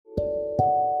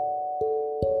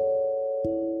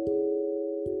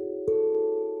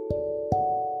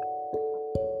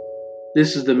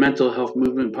This is the Mental Health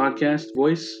Movement Podcast,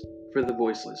 Voice for the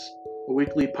Voiceless, a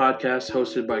weekly podcast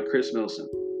hosted by Chris Milson,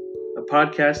 a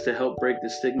podcast to help break the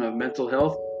stigma of mental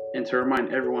health and to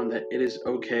remind everyone that it is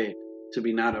okay to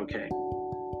be not okay,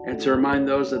 and to remind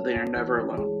those that they are never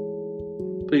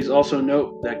alone. Please also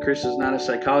note that Chris is not a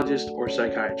psychologist or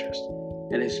psychiatrist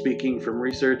and is speaking from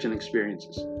research and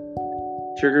experiences.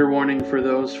 Trigger warning for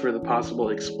those for the possible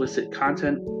explicit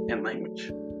content and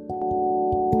language.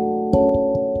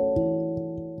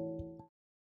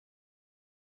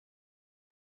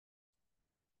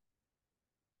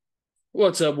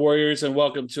 What's up, Warriors, and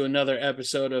welcome to another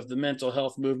episode of the Mental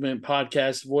Health Movement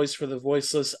Podcast, Voice for the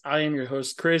Voiceless. I am your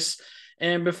host, Chris,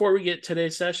 and before we get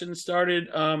today's session started,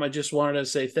 I just wanted to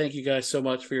say thank you guys so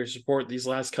much for your support these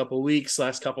last couple of weeks,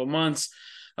 last couple of months.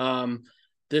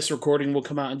 This recording will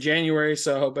come out in January,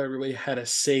 so I hope everybody had a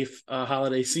safe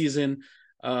holiday season.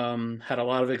 Had a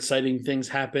lot of exciting things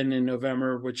happen in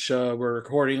November, which we're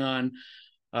recording on.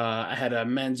 I had a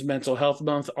Men's Mental Health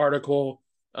Month article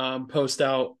post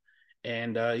out.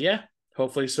 And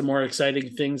hopefully some more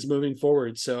exciting things moving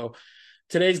forward. So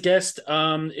today's guest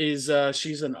is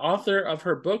she's an author of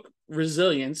her book,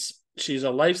 Resilience. She's a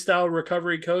lifestyle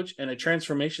recovery coach and a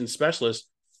transformation specialist.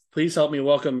 Please help me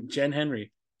welcome Jen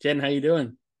Henry. Jen, how you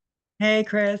doing? Hey,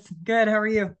 Chris. Good. How are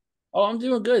you? Oh, I'm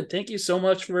doing good. Thank you so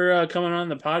much for coming on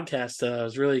the podcast. I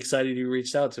was really excited you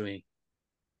reached out to me.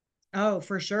 Oh,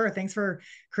 for sure. Thanks for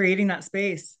creating that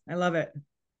space. I love it.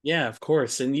 Yeah, of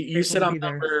course. And you said I'm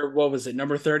what was it,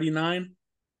 number 39?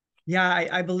 Yeah,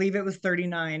 I believe it was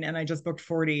 39 and I just booked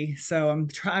 40. So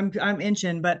I'm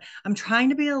inching, but I'm trying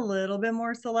to be a little bit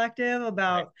more selective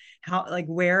about how, like,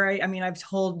 where I mean, I've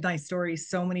told my story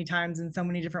so many times in so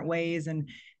many different ways. And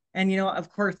of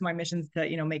course my mission is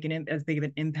to, make as big of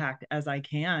an impact as I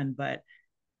can, but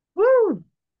woo,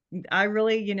 I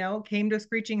really, came to a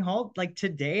screeching halt like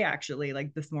today, actually,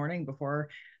 like this morning before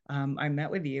I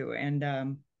met with you.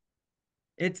 And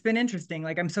it's been interesting.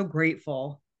 Like, I'm so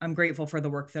grateful. I'm grateful for the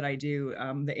work that I do,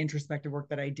 the introspective work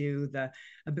that I do,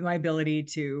 my ability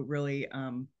to really,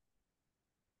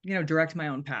 direct my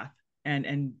own path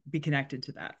and be connected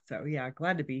to that. So yeah,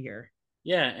 glad to be here.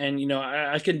 Yeah, and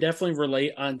I can definitely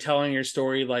relate on telling your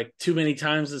story like too many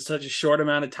times in such a short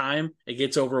amount of time. It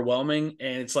gets overwhelming,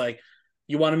 and it's like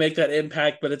you want to make that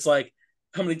impact, but it's like,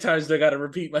 how many times do I got to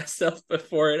repeat myself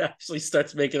before it actually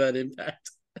starts making that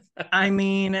impact? I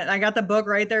mean, I got the book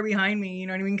right there behind me, you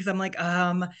know what I mean? Because I'm like,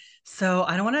 so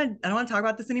I don't want to talk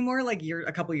about this anymore. Like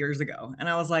a couple years ago, and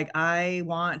I was like, I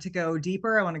want to go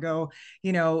deeper. I want to go,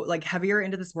 like heavier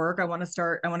into this work. I want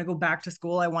to go back to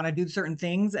school. I want to do certain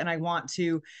things, and I want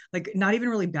to, like, not even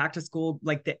really back to school,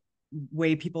 like the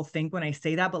way people think when I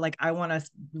say that, but like I want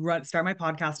to start my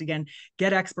podcast again,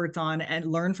 get experts on and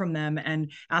learn from them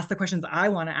and ask the questions I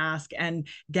want to ask and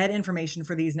get information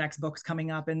for these next books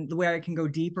coming up, and the way I can go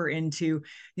deeper into,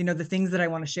 the things that I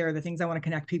want to share, the things I want to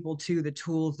connect people to, the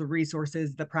tools, the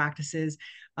resources, the practices,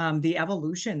 the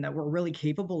evolution that we're really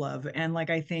capable of. And like,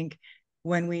 I think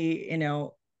when we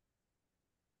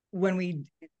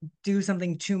do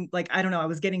something too, like, I don't know, I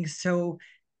was getting so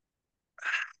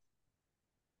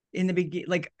in the beginning,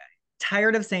 like,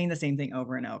 tired of saying the same thing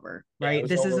over and over, right?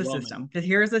 This is a system.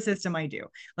 Here's the system I do.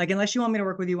 Like, unless you want me to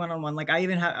work with you one-on-one, like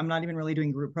I'm not even really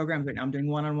doing group programs right now. I'm doing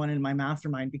one-on-one in my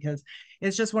mastermind, because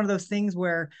it's just one of those things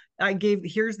where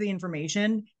here's the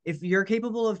information. If you're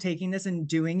capable of taking this and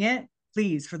doing it,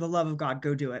 please, for the love of God,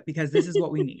 go do it, because this is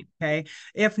what we need. Okay.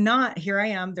 If not, here I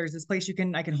am. There's this place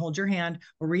I can hold your hand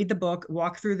or read the book,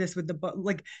 walk through this with the book.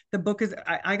 Like, the book is,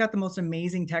 I got the most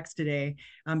amazing text today.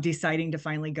 Deciding to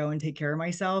finally go and take care of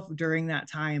myself. During that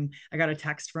time, I got a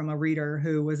text from a reader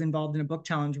who was involved in a book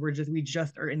challenge. We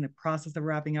just are in the process of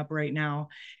wrapping up right now.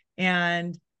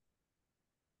 And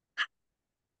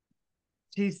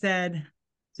she said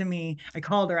to me, I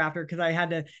called her after because I had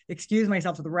to excuse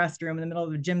myself to the restroom in the middle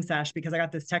of the gym sesh because I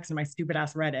got this text and my stupid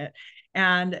ass read it.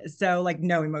 And so, like,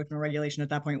 no emotional regulation at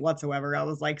that point whatsoever. I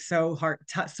was like so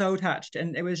so touched.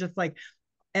 And it was just like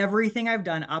everything I've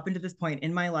done up until this point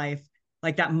in my life,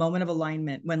 like that moment of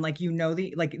alignment when, like,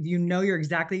 you're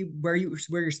exactly where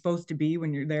you're supposed to be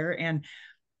when you're there.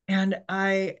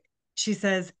 She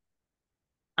says,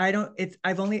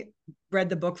 I've only read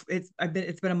the book. It's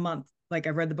been a month. Like,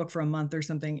 I've read the book for a month or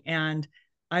something. And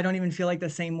I don't even feel like the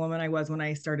same woman I was when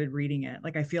I started reading it.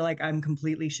 Like, I feel like I'm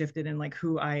completely shifted in, like,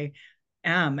 who I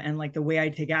am and, like, the way I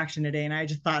take action today. And I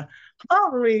just thought,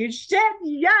 holy shit,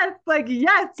 yes, like,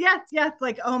 yes.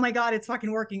 Like, oh my God, it's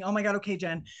fucking working. Oh my God. Okay,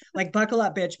 Jen, like, buckle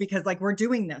up, bitch, because, like, we're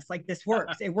doing this. Like, this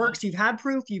works. It works. You've had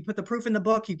proof. You put the proof in the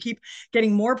book. You keep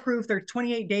getting more proof. There's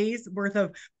 28 days worth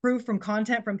of proof from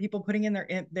content from people putting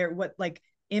in their what, like,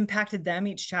 impacted them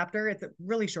each chapter. It's a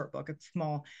really short book. It's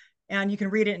small and you can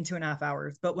read it in 2.5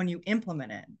 hours. But when you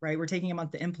implement it, right, we're taking a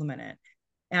month to implement it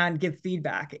and give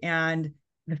feedback. And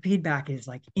the feedback is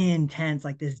like intense,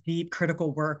 like this deep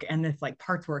critical work and this like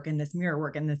parts work and this mirror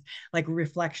work and this like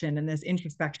reflection and this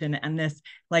introspection and this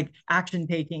like action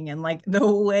taking and like the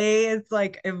way it's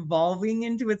like evolving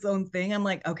into its own thing. I'm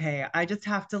like, okay, I just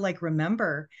have to like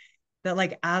remember that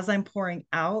like as I'm pouring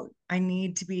out, I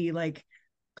need to be like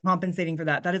compensating for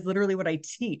that. That is literally what I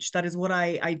teach. That is what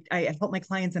I help my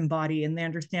clients embody, and the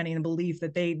understanding and belief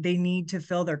that they need to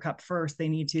fill their cup first. They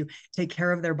need to take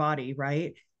care of their body,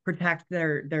 right? Protect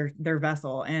their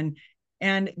vessel.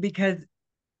 And because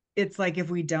it's like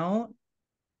if we don't,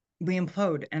 we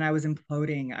implode. And I was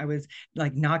imploding. I was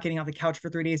like not getting off the couch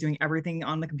for 3 days, doing everything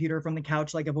on the computer from the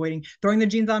couch, like avoiding throwing the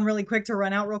jeans on really quick to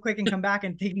run out real quick and come back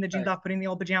and taking the jeans off, putting the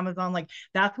old pajamas on. Like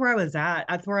that's where I was at.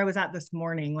 That's where I was at this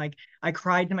morning. Like I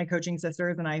cried to my coaching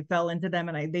sisters and I fell into them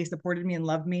and they supported me and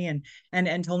loved me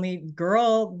and told me,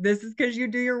 girl, this is because you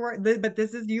do your work, but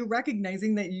this is you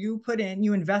recognizing that you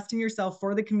you invest in yourself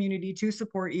for the community to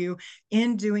support you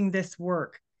in doing this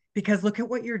work. Because look at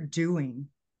what you're doing.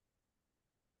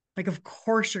 Like, of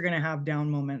course you're going to have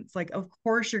down moments. Like, of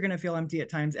course you're going to feel empty at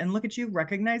times. And look at you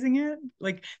recognizing it,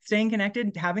 like staying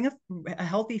connected, having a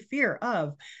healthy fear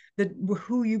of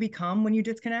who you become when you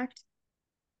disconnect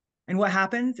and what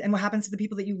happens to the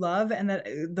people that you love and that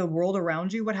the world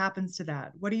around you. What happens to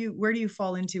that? Where do you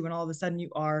fall into when all of a sudden you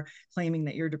are claiming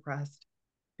that you're depressed?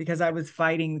 Because I was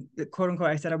fighting, quote unquote,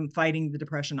 I said I'm fighting the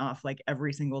depression off like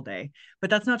every single day, but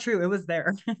that's not true. It was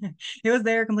there. It was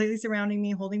there, completely surrounding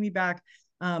me, holding me back,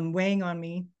 weighing on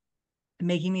me,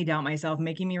 making me doubt myself,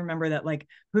 making me remember that like,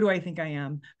 who do I think I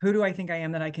am? Who do I think I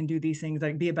am that I can do these things,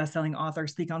 like be a best-selling author,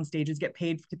 speak on stages, get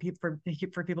paid for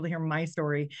people to hear my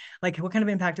story? Like, what kind of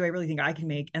impact do I really think I can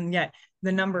make? And yet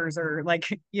the numbers are like,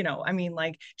 I mean,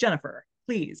 like, Jennifer,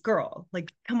 please, girl,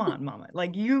 like, come on, mama,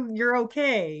 like you're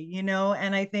okay,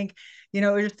 And I think, it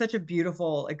was just such a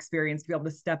beautiful experience to be able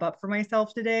to step up for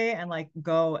myself today and like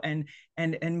go and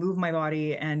move my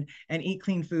body and eat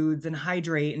clean foods and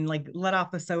hydrate and like let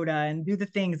off a soda and do the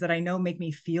things that I know make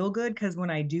me feel good. Because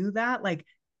when I do that, like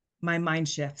my mind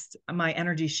shifts, my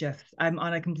energy shifts. I'm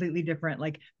on a completely different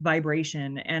like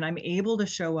vibration, and I'm able to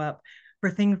show up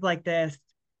for things like this.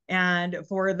 And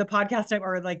for the podcast,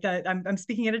 or like I'm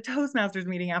speaking at a Toastmasters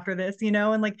meeting after this,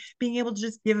 and like being able to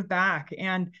just give back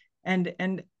and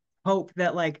hope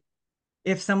that like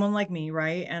if someone like me,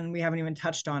 right, and we haven't even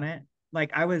touched on it,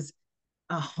 like I was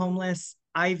a homeless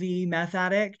IV meth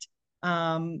addict.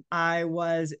 I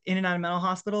was in and out of mental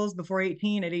hospitals before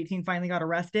 18. At 18, finally got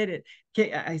arrested.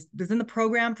 I was in the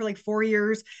program for like 4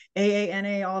 years,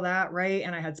 AANA, all that, right?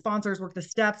 And I had sponsors, worked the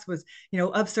steps, was,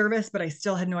 of service, but I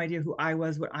still had no idea who I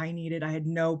was, what I needed.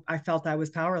 I felt I was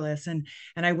powerless. And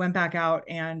I went back out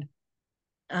and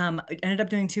ended up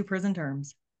doing 2 prison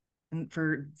terms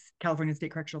for California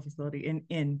State Correctional Facility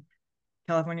in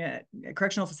California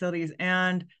correctional facilities.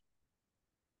 And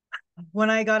when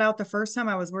I got out the first time,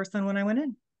 I was worse than when I went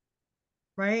in.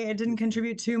 Right? It didn't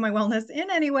contribute to my wellness in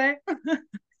any way.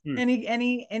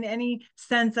 any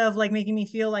sense of like making me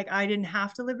feel like I didn't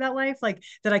have to live that life, like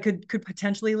that I could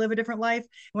potentially live a different life.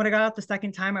 And when I got out the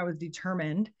second time, I was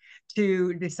determined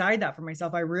to decide that for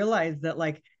myself. I realized that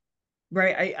like,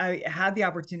 right, I had the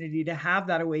opportunity to have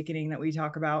that awakening that we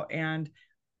talk about, and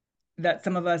that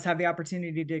some of us have the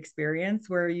opportunity to experience,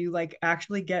 where you like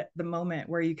actually get the moment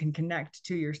where you can connect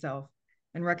to yourself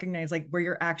and recognize like where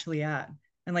you're actually at,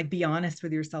 and like be honest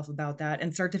with yourself about that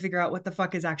and start to figure out what the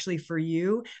fuck is actually for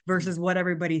you versus what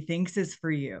everybody thinks is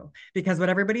for you, because what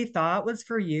everybody thought was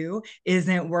for you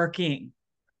isn't working,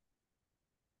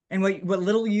 and what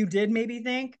little you did maybe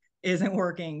think isn't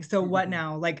working. So what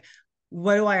now? Like,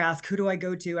 what do I ask? Who do I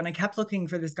go to? And I kept looking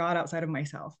for this God outside of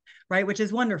myself, right? Which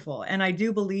is wonderful. And I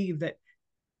do believe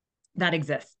that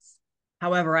exists.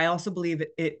 However, I also believe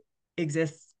it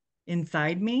exists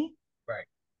inside me. Right.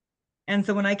 And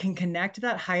so when I can connect to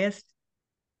that highest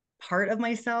part of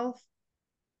myself,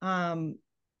 and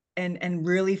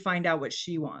really find out what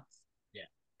she wants. Yeah.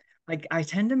 Like I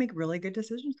tend to make really good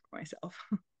decisions for myself.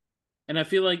 And I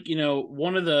feel like,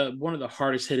 one of the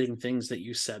hardest hitting things that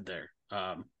you said there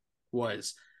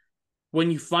was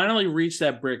when you finally reach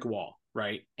that brick wall,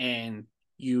 right? And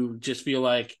you just feel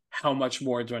like, how much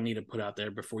more do I need to put out there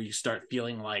before you start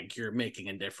feeling like you're making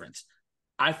a difference?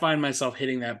 I find myself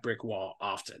hitting that brick wall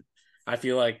often. I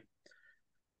feel like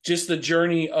just the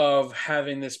journey of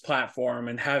having this platform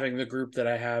and having the group that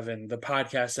I have and the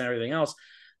podcast and everything else,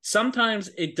 sometimes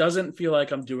it doesn't feel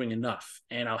like I'm doing enough.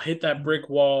 And I'll hit that brick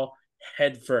wall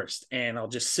head first, and I'll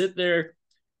just sit there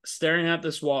staring at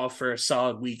this wall for a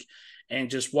solid week and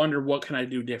just wonder, what can I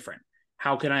do different?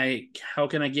 How can I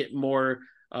get more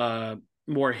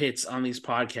hits on these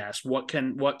podcasts? What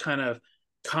kind of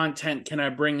content can I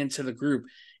bring into the group?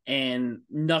 And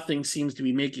nothing seems to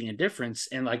be making a difference.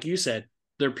 And like you said,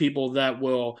 there are people that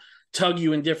will tug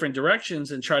you in different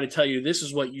directions and try to tell you, this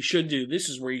is what you should do, this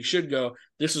is where you should go,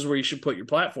 this is where you should put your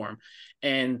platform.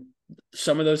 And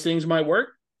some of those things might work,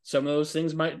 some of those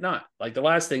things might not, like the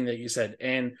last thing that you said.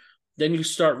 And then you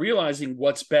start realizing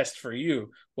what's best for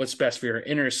you, what's best for your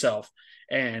inner self,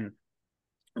 and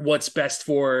what's best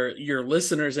for your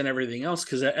listeners and everything else.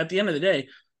 Because at the end of the day,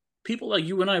 people like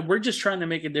you and I, we're just trying to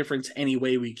make a difference any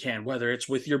way we can, whether it's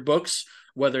with your books,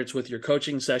 whether it's with your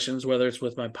coaching sessions, whether it's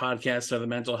with my podcast or the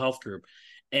mental health group.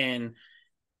 And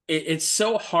it's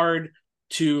so hard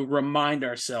to remind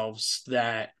ourselves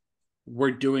that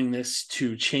we're doing this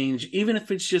to change, even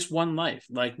if it's just one life,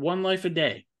 like one life a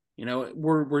day.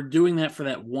 We're doing that for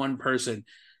that one person,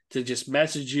 to just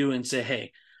message you and say,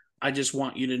 hey, I just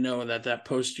want you to know that that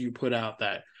post you put out,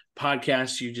 that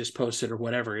podcast you just posted, or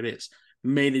whatever it is,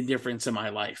 made a difference in my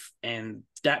life. And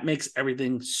that makes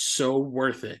everything so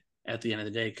worth it at the end of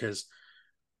the day, because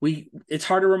it's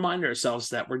hard to remind ourselves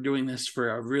that we're doing this for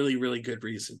a really, really good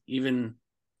reason, even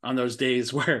on those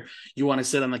days where you want to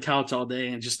sit on the couch all day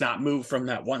and just not move from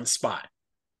that one spot.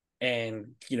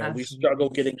 And we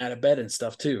struggle getting out of bed and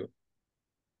stuff too.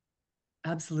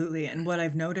 Absolutely. And what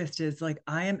I've noticed is, like,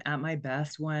 I am at my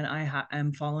best when I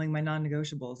am following my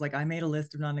non-negotiables. Like, I made a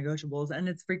list of non-negotiables, and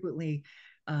it's frequently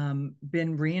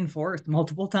been reinforced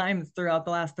multiple times throughout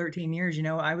the last 13 years.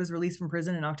 I was released from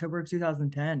prison in October of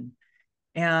 2010.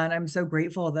 And I'm so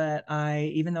grateful that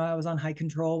even though I was on high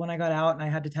control when I got out and I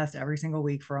had to test every single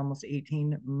week for almost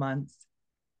 18 months,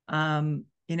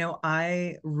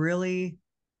 I really,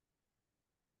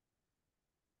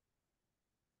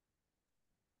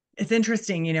 it's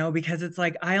interesting, because it's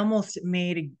like, I almost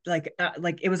made like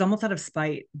it was almost out of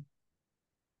spite,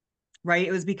 right?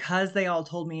 It was because they all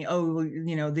told me, oh,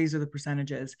 well, these are the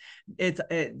percentages.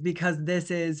 Because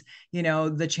this is,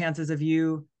 the chances of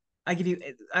you.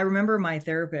 I remember my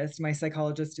therapist, my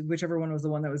psychologist, whichever one was the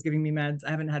one that was giving me meds. I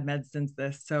haven't had meds since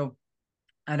this, so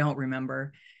I don't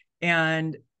remember.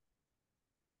 And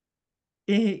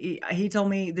he told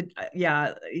me that,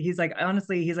 yeah, he's like,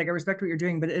 honestly, he's like, I respect what you're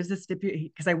doing, but it is a stipulation,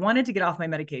 because I wanted to get off my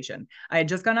medication. I had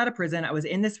just gone out of prison. I was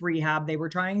in this rehab. They were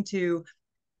trying to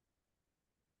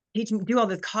do all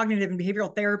this cognitive and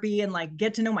behavioral therapy and like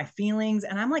get to know my feelings.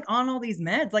 And I'm like on all these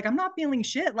meds. Like, I'm not feeling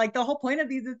shit. Like, the whole point of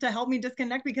these is to help me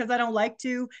disconnect, because I don't like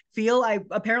to feel. I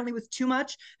apparently was too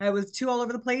much. I was too all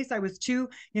over the place. I was too,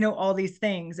 all these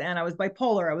things. And I was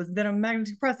bipolar. I was then a manic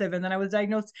depressive. And then I was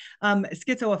diagnosed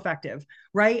schizoaffective.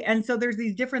 Right. And so there's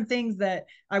these different things that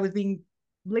I was being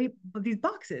these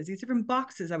different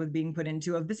boxes I was being put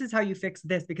into, of this is how you fix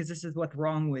this because this is what's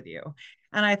wrong with you.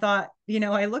 And I thought,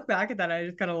 I look back at that, I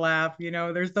just kind of laugh.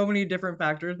 There's so many different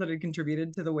factors that had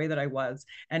contributed to the way that I was,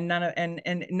 and none of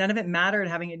it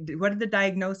mattered. What did the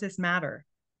diagnosis matter?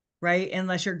 Right?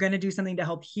 Unless you're going to do something to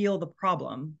help heal the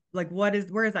problem. Like, where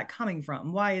is that coming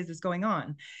from? Why is this going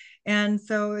on? And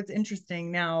so it's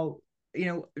interesting now,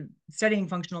 studying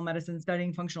functional medicine,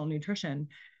 studying functional nutrition.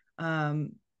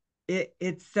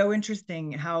 It's so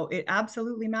interesting how it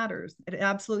absolutely matters. It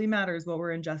absolutely matters what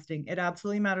we're ingesting. It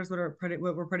absolutely matters what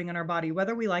we're putting in our body,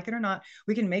 whether we like it or not.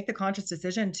 We can make the conscious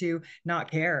decision to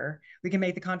not care. We can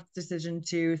make the conscious decision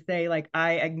to say, like,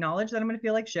 I acknowledge that I'm going to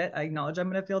feel like shit. I acknowledge I'm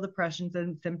going to feel depression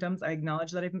and symptoms. I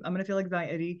acknowledge that I'm going to feel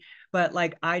anxiety, but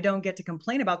like, I don't get to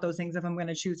complain about those things if I'm going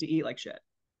to choose to eat like shit.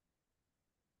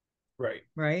 Right.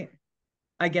 Right.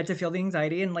 I get to feel the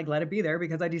anxiety and like let it be there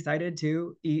because I decided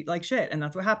to eat like shit. And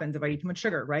that's what happens if I eat too much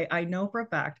sugar, right? I know for a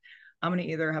fact I'm going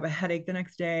to either have a headache the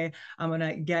next day. I'm going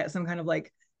to get some kind of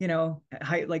like,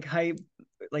 high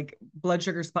like blood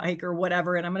sugar spike or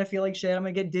whatever. And I'm going to feel like shit. I'm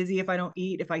going to get dizzy if I don't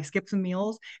eat. If I skip some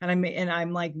meals and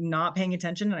I'm like not paying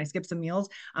attention and I skip some meals,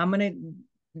 I'm going to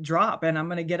drop and I'm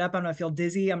going to get up. I'm going to feel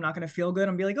dizzy. I'm not going to feel good.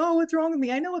 I'm be like, oh, what's wrong with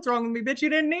me? I know what's wrong with me, bitch. You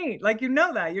didn't eat. Like,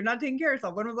 that you're not taking care of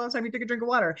yourself. When was the last time you took a drink of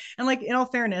water? And like, in all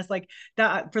fairness, like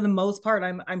that, for the most part,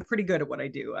 I'm pretty good at what I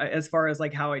do as far as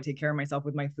like how I take care of myself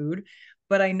with my food.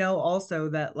 But I know also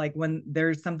that like when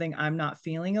there's something I'm not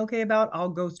feeling okay about, I'll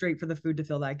go straight for the food to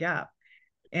fill that gap.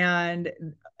 And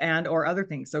or other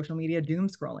things, social media doom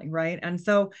scrolling, right? And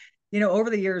so, over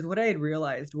the years, what I had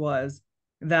realized was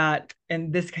that,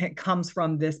 and this comes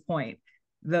from this point,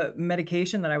 the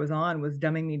medication that I was on was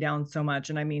dumbing me down so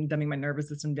much. And I mean, dumbing my nervous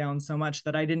system down so much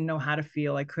that I didn't know how to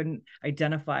feel. I couldn't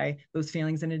identify those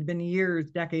feelings. And it had been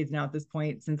years, decades now at this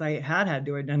point since I had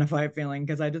to identify a feeling,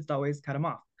 because I just always cut them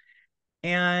off.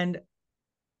 And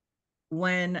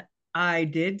when I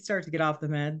did start to get off the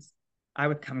meds, I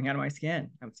was coming out of my skin.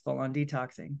 I was full on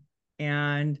detoxing.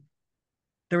 And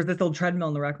there was this old treadmill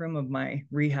in the rec room of my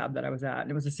rehab that I was at.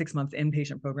 And it was a 6 month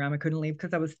inpatient program. I couldn't leave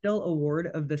because I was still a ward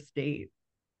of the state.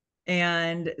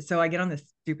 And so I get on this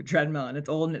stupid treadmill, and it's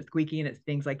old and it's squeaky and it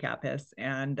stinks like cat piss.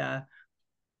 And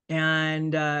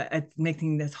it's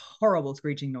making this horrible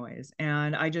screeching noise.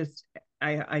 And I just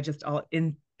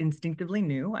instinctively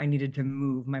knew I needed to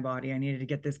move my body. I needed to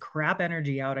get this crap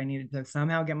energy out. I needed to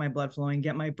somehow get my blood flowing,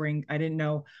 get my brain. I didn't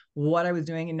know what I was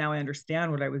doing, and now I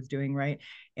understand what I was doing, right?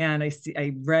 And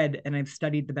I read and I've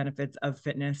studied the benefits of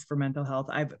fitness for mental health.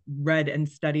 I've read and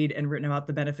studied and written about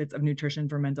the benefits of nutrition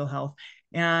for mental health,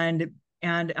 and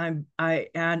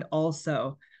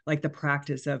also like the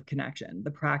practice of connection, the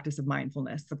practice of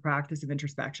mindfulness, the practice of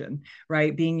introspection,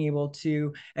 right? Being able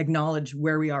to acknowledge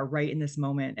where we are right in this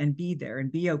moment and be there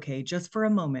and be okay just for a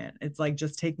moment. It's like,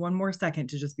 just take one more second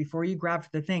to, just before you grab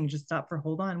the thing, just stop for,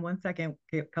 hold on 1 second,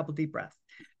 okay, a couple deep breaths,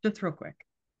 just real quick,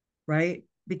 right?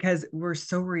 Because we're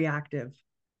so reactive,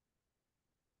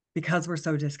 because we're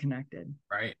so disconnected.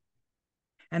 Right.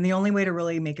 And the only way to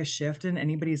really make a shift in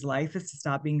anybody's life is to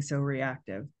stop being so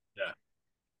reactive. Yeah.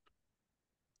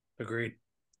 Agreed.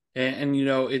 And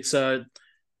it's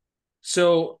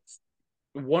so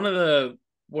one of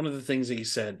the things that you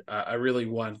said, I really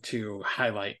want to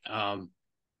highlight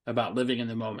about living in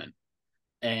the moment.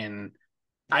 And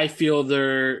I feel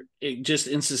just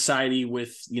in society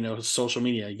with social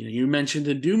media, you mentioned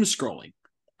the doom scrolling.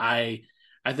 I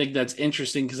think that's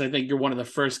interesting because I think you're one of the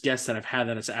first guests that I've had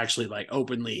that has actually like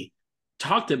openly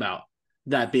talked about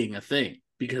that being a thing,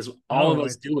 because all of Oh,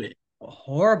 us it's do it.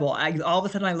 horrible. All of a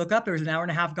sudden I look up, there's an hour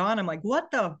and a half gone. I'm like, what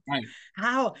the, Right.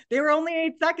 how? They were only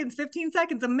 8 seconds, 15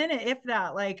 seconds, a minute, if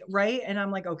that, like, right? And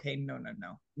I'm like, okay, no, no,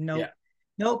 no, Yeah. nope.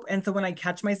 Nope. And so when I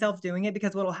catch myself doing it,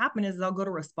 because what'll happen is I'll go to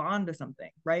respond to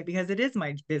something, right? Because it is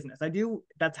my business.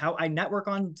 That's how I network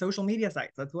on social media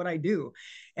sites. That's what I do.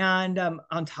 And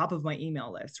on top of my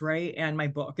email list, right? And my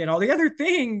book and all the other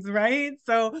things, right?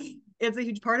 So it's a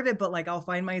huge part of it. But like, I'll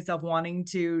find myself wanting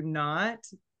to not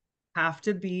have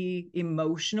to be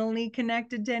emotionally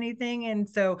connected to anything. And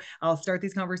so I'll start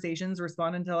these conversations,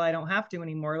 respond until I don't have to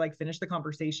anymore, like finish the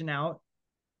conversation out,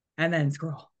 and then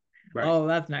scroll. Right. Oh,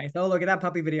 that's nice. Oh, look at that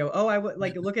puppy video. Oh, I would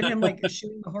like, look at him like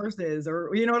shooting the horses, or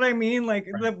you know what I mean? Right.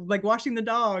 Like washing the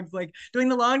dogs, like doing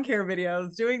the lawn care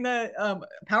videos, doing the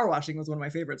power washing was one of my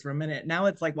favorites for a minute. Now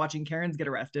it's like watching Karens get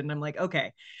arrested. And I'm like,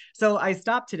 okay. So I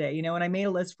stopped today, and I made a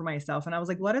list for myself, and I was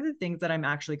like, what are the things that I'm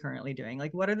actually currently doing?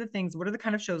 Like, what are the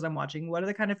kind of shows I'm watching? What are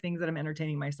the kind of things that I'm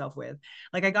entertaining myself with?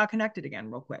 Like, I got connected again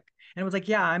real quick. And it was like,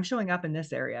 yeah, I'm showing up in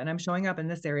this area and I'm showing up in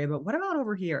this area, but what about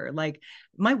over here? Like,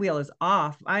 my wheel is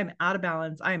off. I'm out of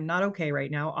balance. I am not okay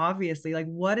right now. Obviously, like,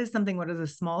 what is a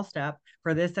small step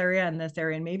for this area and this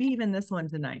area, and maybe even this one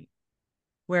tonight,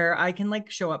 where I can like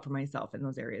show up for myself in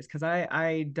those areas? Cause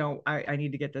I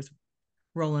need to get this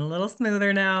rolling a little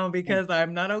smoother now, because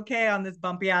I'm not okay on this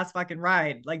bumpy ass fucking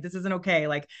ride. Like, this isn't okay.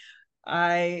 Like,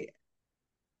 I,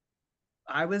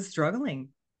 I was struggling.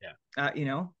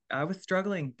 Yeah. I was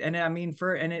struggling. And I mean,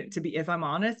 if I'm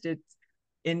honest, it's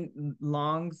in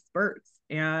long spurts.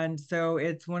 And so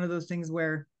it's one of those things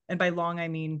where, and by long, I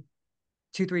mean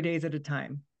 2, 3 days at a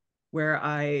time, where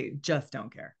I just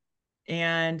don't care.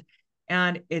 And,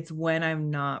 and it's when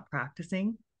I'm not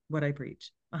practicing what I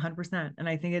preach 100%. And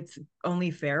I think it's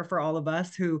only fair for all of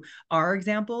us who are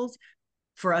examples,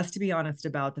 for us to be honest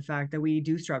about the fact that we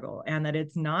do struggle, and that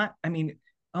it's not, I mean,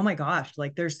 oh my gosh,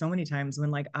 like there's so many times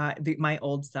when like my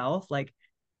old self, like,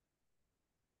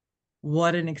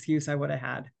 what an excuse I would have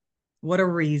had. What a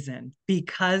reason.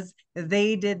 Because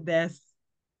they did this,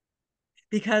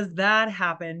 because that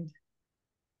happened,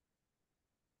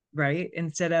 right?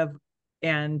 Instead of,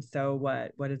 and so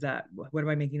what is that? What am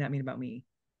I making that mean about me?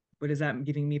 What is that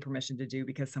giving me permission to do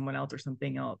because someone else or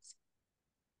something else?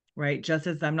 Right? Just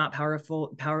as I'm not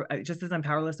just as I'm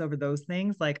powerless over those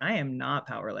things, like I am not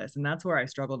powerless. And that's where I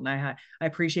struggled. And I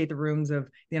appreciate the rooms of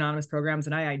the anonymous programs,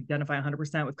 and I identify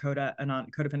 100% with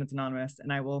Codependence Anonymous.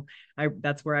 And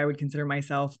that's where I would consider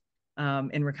myself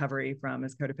in recovery from,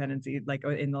 is codependency, like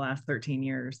in the last 13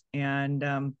 years.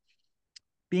 And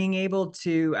being able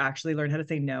to actually learn how to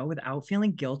say no without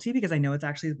feeling guilty, because I know it's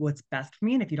actually what's best for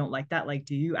me. And if you don't like that, like,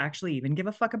 do you actually even give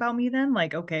a fuck about me then?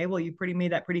 Like, okay, well, you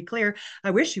made that pretty clear.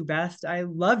 I wish you best. I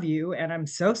love you. And I'm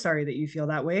so sorry that you feel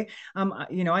that way.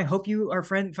 I hope you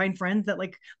find friends that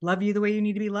like love you the way you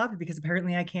need to be loved, because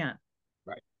apparently I can't.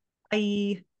 Right.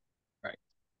 Bye. Right.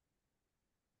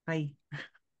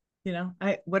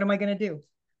 Bye. What am I going to do?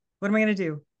 What am I going to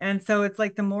do? And so it's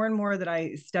like the more and more that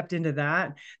I stepped into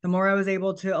that, the more I was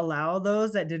able to allow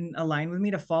those that didn't align with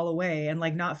me to fall away and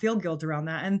like not feel guilt around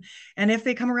that. And if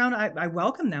they come around, I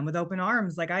welcome them with open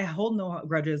arms. Like I hold no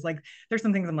grudges. Like there's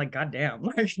some things I'm like, God damn,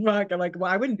 like fuck. I'm like,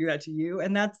 well, I wouldn't do that to you.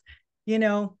 And that's, you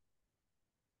know,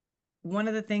 one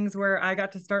of the things where I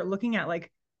got to start looking at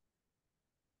like,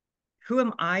 who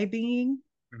am I being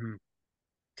Mm-hmm.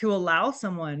 to allow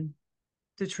someone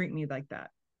to treat me like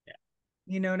that? Yeah.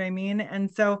 You know what I mean? And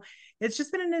so it's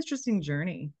just been an interesting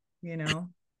journey, you know.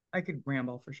 I could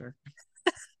ramble for sure.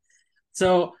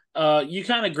 So you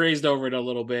kind of grazed over it a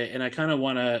little bit, and I kind of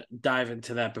want to dive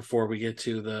into that before we get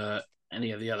to the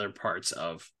any of the other parts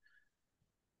of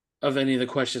any of the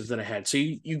questions that I had. So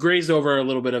you grazed over a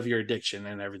little bit of your addiction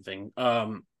and everything.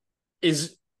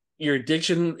 Is your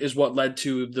addiction is what led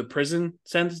to the prison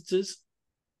sentences?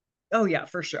 Oh yeah,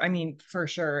 for sure. I mean, for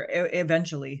sure.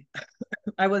 Eventually,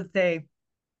 I would say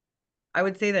I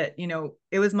would say that, you know,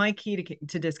 it was my key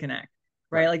to disconnect,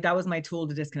 right? Right. Like that was my tool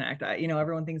to disconnect. You know,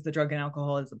 everyone thinks the drug and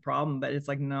alcohol is the problem, but it's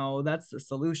like, no, that's the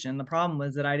solution. The problem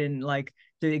was that I didn't like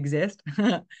to exist.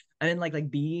 I didn't like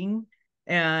being,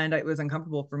 and it was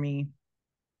uncomfortable for me.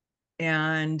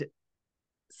 And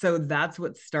so that's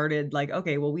what started like,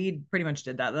 okay, well, we pretty much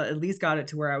did that. At least got it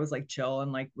to where I was like chill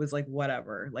and like was like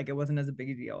whatever. Like it wasn't as a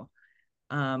big a deal.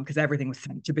 Because everything was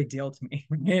such a big deal to me.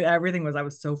 Right? Everything was, I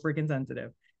was so freaking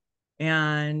sensitive.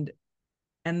 And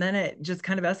and then it just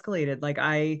kind of escalated. Like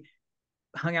I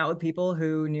hung out with people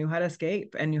who knew how to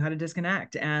escape and knew how to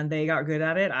disconnect, and they got good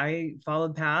at it. I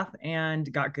followed path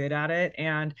and got good at it.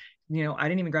 And you know, I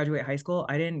didn't even graduate high school.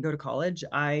 I didn't go to college.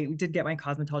 I did get my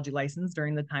cosmetology license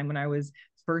during the time when I was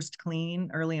first clean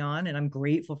early on, and I'm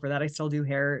grateful for that. I still do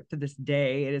hair to this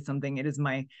day. It is something, it is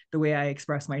my the way I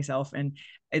express myself, and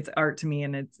it's art to me,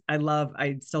 and it's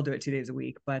I still do it 2 days a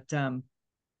week. But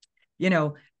you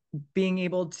know, being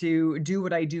able to do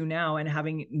what I do now and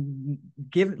having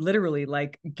literally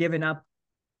like given up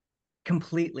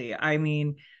completely. I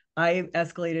mean, I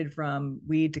escalated from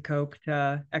weed to coke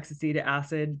to ecstasy to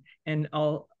acid, and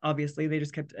all obviously they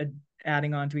just kept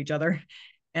adding on to each other.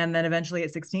 And then eventually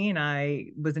at 16, I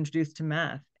was introduced to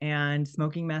meth, and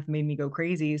smoking meth made me go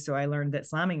crazy. So I learned that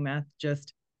slamming meth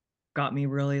just got me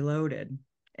really loaded,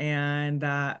 and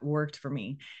that worked for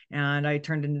me. And I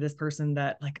turned into this person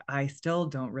that like I still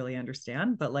don't really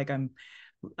understand, but like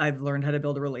I've learned how to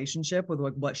build a relationship with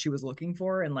what she was looking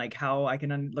for, and like how I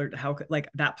can learn how like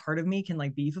that part of me can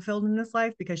like be fulfilled in this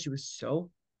life, because she was so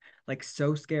like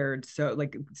so scared, so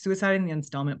like suicide in the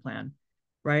installment plan,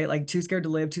 right? Like too scared to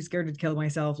live, too scared to kill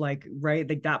myself, like right,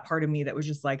 like that part of me that was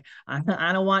just like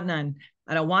I don't want none,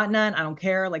 I don't want none, I don't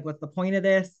care, like what's the point of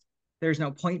this? There's no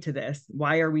point to this,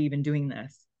 why are we even doing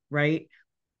this, right?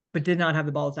 But did not have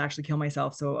the balls to actually kill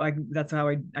myself. So that's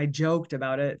how I joked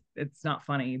about it. It's not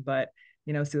funny, but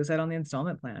you know, suicide on the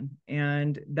installment plan.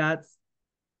 And that's,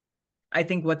 I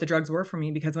think, what the drugs were for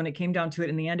me, because when it came down to it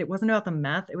in the end, it wasn't about the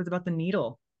meth, it was about the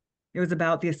needle. It was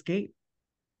about the escape,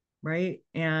 right?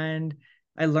 And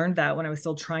I learned that when I was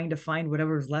still trying to find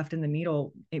whatever was left in the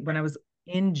needle when I was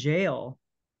in jail.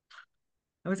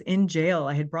 I was in jail.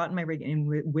 I had brought my rig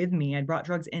in with me. I brought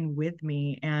drugs in with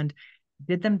me and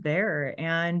did them there,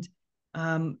 and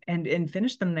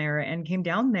finished them there, and came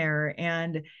down there,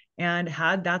 and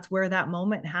had, that's where that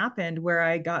moment happened where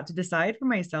I got to decide for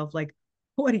myself, like,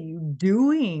 what are you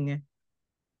doing?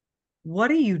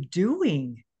 What are you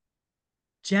doing,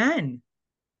 Jen?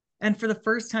 And for the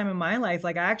first time in my life,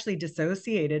 like I actually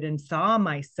dissociated and saw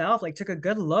myself, like took a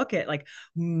good look at like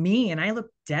me, and I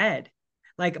looked dead.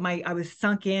 Like I was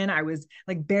sunk in, I was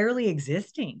like barely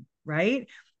existing, right?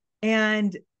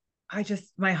 And I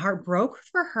just, my heart broke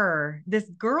for her, this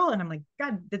girl. And I'm like,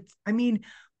 God, that's, I mean,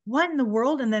 what in the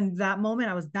world? And then that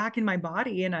moment I was back in my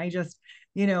body, and I just,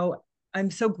 you know, I'm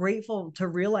so grateful to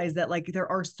realize that like there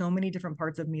are so many different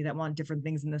parts of me that want different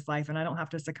things in this life, and I don't have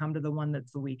to succumb to the one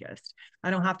that's the weakest.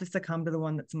 I don't have to succumb to the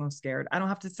one that's most scared. I don't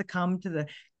have to succumb to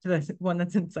the one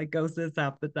that's in psychosis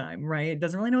half the time, right? It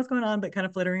doesn't really know what's going on, but kind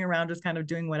of flittering around, just kind of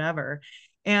doing whatever.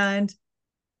 And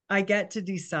I get to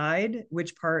decide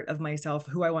which part of myself,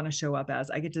 who I want to show up as.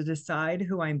 I get to decide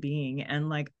who I'm being. And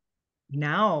like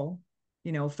now,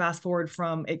 you know, fast forward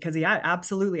from it, because yeah,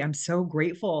 absolutely. I'm so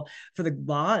grateful for the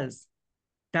laws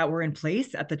that were in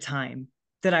place at the time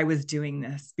that I was doing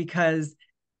this, because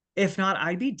if not,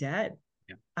 I'd be dead.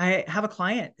 Yeah. I have a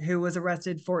client who was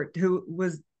arrested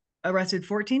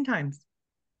 14 times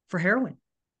for heroin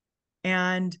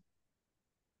and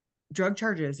drug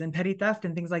charges and petty theft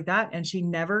and things like that. And she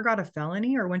never got a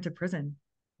felony or went to prison.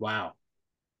 Wow.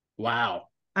 Wow.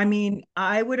 I mean,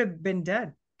 I would have been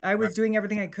dead. I was doing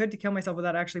everything I could to kill myself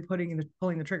without actually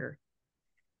pulling the trigger.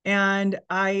 And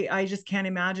I just can't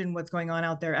imagine what's going on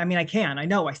out there. I mean, I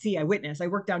know, I see, I witness. I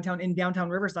work in downtown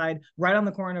Riverside, right on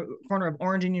the corner of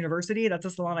Orange and University. That's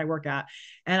a salon I work at.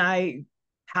 And I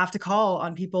have to call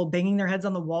on people banging their heads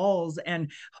on the walls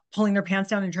and pulling their pants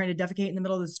down and trying to defecate in the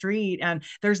middle of the street. And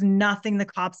there's nothing the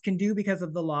cops can do because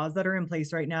of the laws that are in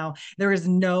place right now. There is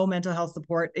no mental health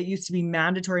support. It used to be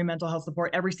mandatory mental health support.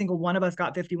 Every single one of us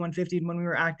got 5150 when we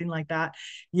were acting like that.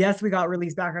 Yes, we got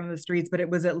released back onto the streets, but it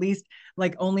was at least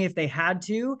like only if they had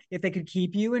to, if they could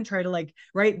keep you and try to like,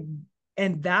 right.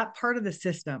 And that part of the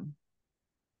system,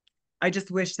 I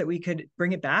just wish that we could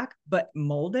bring it back, but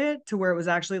mold it to where it was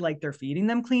actually like they're feeding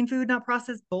them clean food, not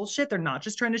processed bullshit. They're not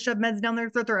just trying to shove meds down their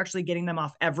throat. They're actually getting them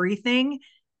off everything,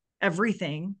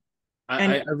 and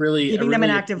I really, giving them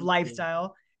an active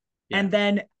lifestyle. Yeah.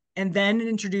 And then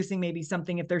introducing maybe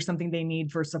something, if there's something they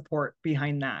need for support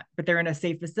behind that, but they're in a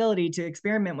safe facility to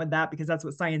experiment with that, because that's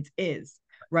what science is.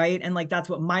 Right. And like, that's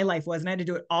what my life was. And I had to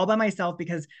do it all by myself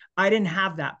because I didn't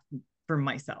have that for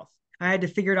myself. I had to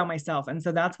figure it out myself. And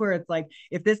so that's where it's like,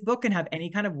 if this book can have any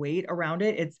kind of weight around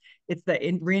it, it's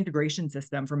the reintegration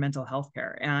system for mental health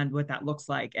care and what that looks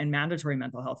like, and mandatory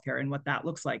mental health care and what that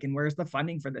looks like, and where's the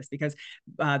funding for this? Because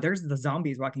there's the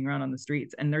zombies walking around on the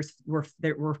streets, and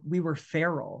we were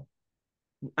feral.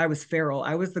 I was feral.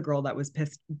 I was the girl that was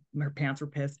pissed. Her pants were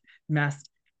pissed, messed,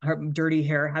 her dirty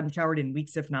hair, hadn't showered in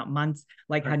weeks, if not months,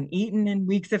 like hadn't eaten in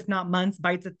weeks, if not months,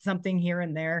 bites at something here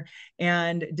and there,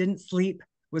 and didn't sleep,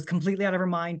 was completely out of her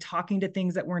mind, talking to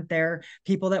things that weren't there,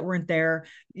 people that weren't there,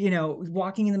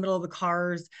 walking in the middle of the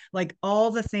cars, like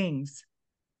all the things.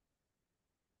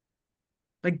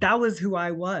 Like that was who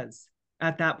I was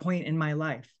at that point in my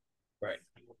life. Right.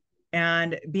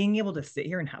 And being able to sit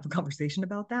here and have a conversation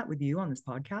about that with you on this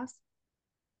podcast,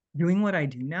 doing what I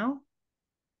do now,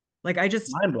 like I just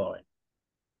mind blowing.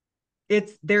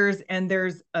 There's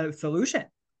a solution.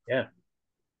 Yeah.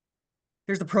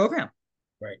 There's a program.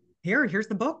 Right. Here's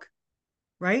the book.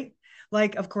 Right.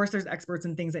 Like, of course, there's experts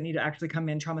and things that need to actually come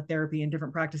in, trauma therapy and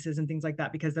different practices and things like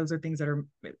that, because those are things that are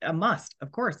a must.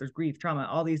 Of course, there's grief, trauma,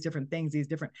 all these different things,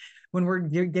 when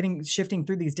we're shifting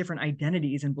through these different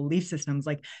identities and belief systems,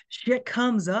 like shit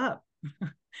comes up.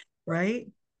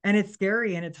 Right. And it's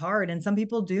scary and it's hard. And some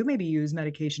people do maybe use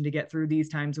medication to get through these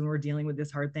times when we're dealing with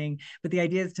this hard thing. But the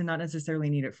idea is to not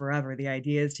necessarily need it forever. The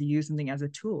idea is to use something as a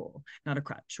tool, not a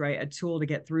crutch, right? A tool to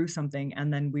get through something.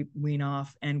 And then we wean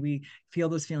off and we feel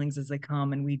those feelings as they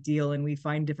come, and we deal and we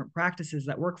find different practices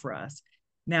that work for us.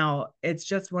 Now, it's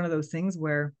just one of those things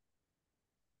where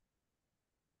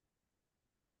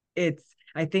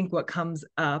I think what comes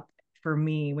up for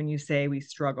me when you say we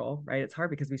struggle, right? It's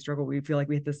hard because we struggle. We feel like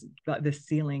we hit this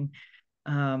ceiling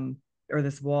or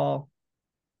this wall.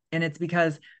 And it's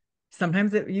because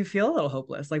sometimes you feel a little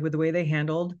hopeless, like with the way they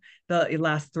handled the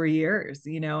last 3 years,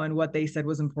 and what they said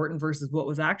was important versus what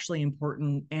was actually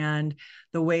important. And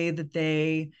the way that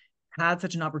they had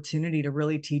such an opportunity to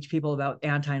really teach people about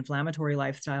anti-inflammatory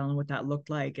lifestyle and what that looked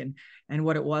like, and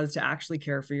what it was to actually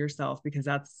care for yourself, because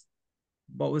that's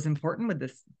what was important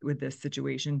with this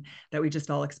situation that we just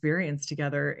all experienced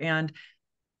together. And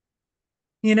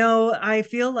I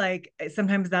feel like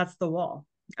sometimes that's the wall.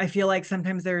 I feel like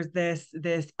sometimes there's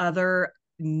this other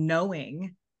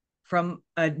knowing from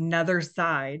another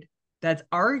side that's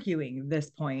arguing this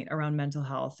point around mental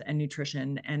health and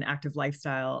nutrition and active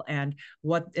lifestyle and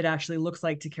what it actually looks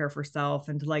like to care for self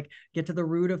and to like get to the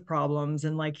root of problems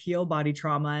and like heal body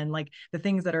trauma and like the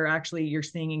things that are actually you're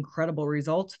seeing incredible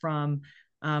results from,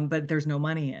 but there's no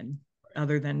money in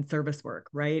other than service work,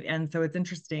 right? And so it's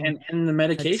interesting. And the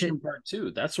medication part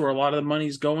too. That's where a lot of the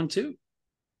money's going to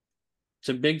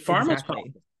big pharma's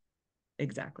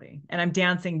Exactly. And I'm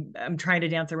trying to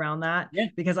dance around that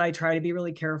because I try to be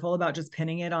really careful about just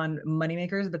pinning it on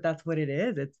moneymakers, but that's what it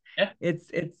is.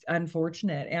 It's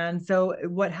unfortunate. And so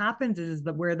what happens is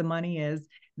that where the money is,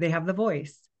 they have the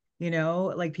voice,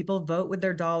 like people vote with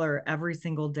their dollar every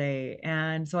single day.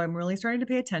 And so I'm really starting to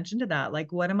pay attention to that.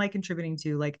 Like, what am I contributing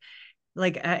to?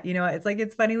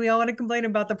 It's funny. We all want to complain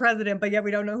about the president, but yet we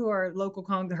don't know who our local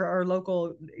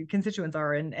constituents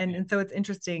are. And so it's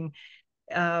interesting.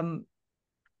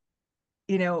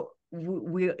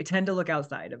 We tend to look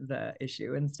outside of the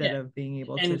issue instead of being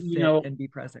able to sit and be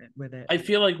present with it. I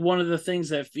feel like one of the things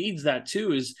that feeds that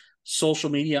too is social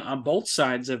media on both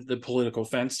sides of the political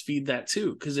fence feed that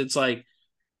too. Cause it's like,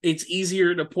 it's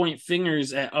easier to point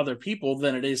fingers at other people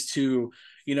than it is to,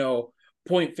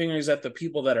 point fingers at the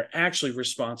people that are actually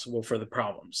responsible for the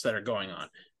problems that are going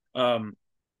on.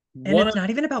 And one it's of not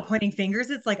even about pointing fingers.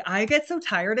 It's like I get so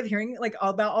tired of hearing like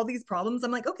about all these problems.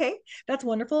 I'm like, okay, that's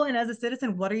wonderful. And as a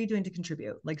citizen, what are you doing to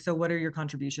contribute? Like, so what are your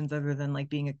contributions other than like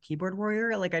being a keyboard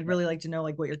warrior? Like, I'd really like to know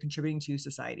like what you're contributing to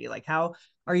society. Like, how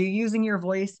are you using your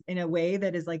voice in a way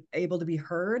that is like able to be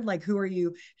heard? Like, who are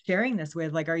you sharing this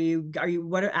with? Like,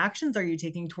 what actions are you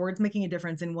taking towards making a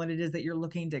difference in what it is that you're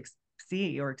looking to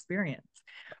see or experience?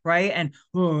 Right. And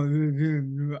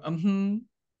mm-hmm.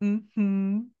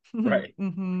 right.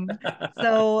 Mm-hmm.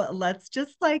 So let's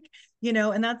just like,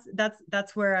 and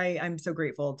that's where I'm so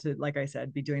grateful to, like I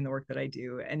said, be doing the work that I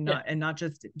do and Yeah, not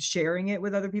just sharing it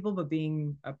with other people, but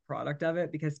being a product of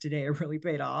it, because today it really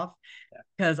paid off.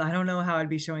 Because I don't know how I'd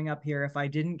be showing up here if I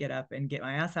didn't get up and get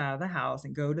my ass out of the house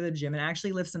and go to the gym and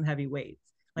actually lift some heavy weights.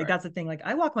 Like right. that's the thing. Like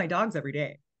I walk my dogs every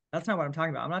day. That's not what I'm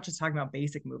talking about. I'm not just talking about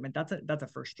basic movement. That's a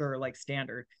for sure like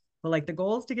standard. But like the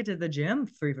goal is to get to the gym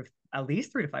at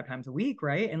least 3 to 5 times a week,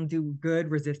 right? And do good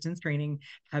resistance training,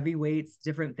 heavy weights,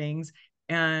 different things.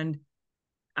 And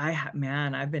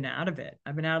man, I've been out of it.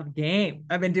 I've been out of the game.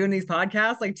 I've been doing these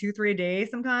podcasts like 2, 3 a day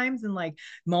sometimes, and like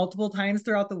multiple times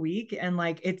throughout the week. And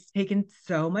like, it's taken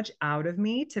so much out of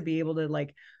me to be able to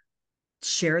like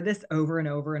share this over and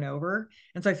over and over.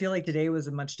 And so I feel like today was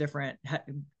a much different,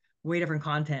 way different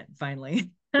content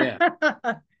finally, Yeah.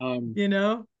 Um, you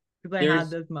know, because I had there's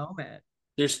this moment.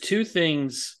 there's two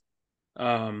things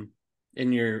um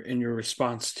in your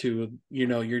response to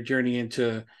your journey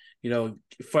into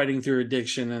fighting through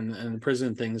addiction and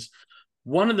prison things.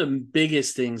 One of the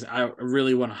biggest things I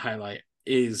really want to highlight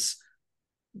is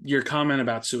your comment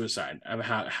about suicide, of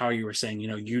how you were saying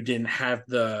you didn't have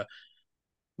the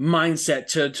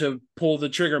mindset to pull the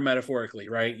trigger, metaphorically,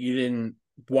 right? You didn't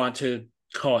want to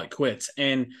call it quits.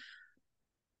 And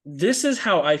this is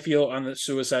how I feel on the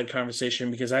suicide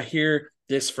conversation, because I hear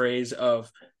this phrase of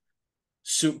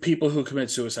people who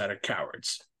commit suicide are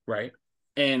cowards, right?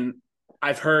 And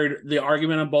I've heard the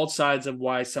argument on both sides of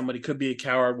why somebody could be a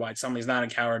coward, why somebody's not a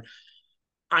coward.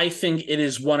 I think it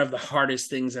is one of the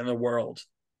hardest things in the world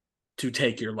to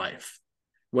take your life.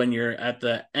 When you're at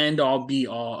the end all be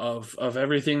all of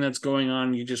everything that's going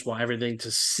on, you just want everything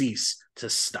to cease, to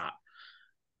stop.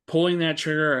 Pulling that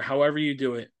trigger, or however you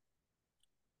do it,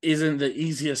 isn't the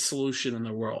easiest solution in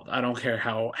the world. I don't care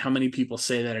how many people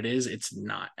say that it is, it's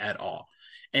not at all.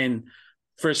 And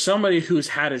for somebody who's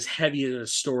had as heavy a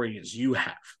story as you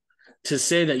have, to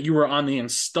say that you were on the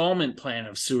installment plan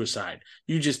of suicide,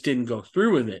 you just didn't go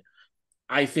through with it,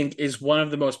 I think is one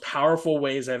of the most powerful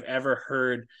ways I've ever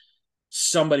heard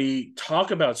somebody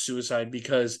talk about suicide,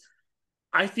 because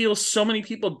I feel so many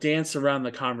people dance around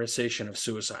the conversation of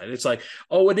suicide. It's like,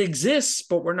 oh, it exists,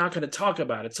 but we're not going to talk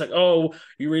about it. It's like, oh,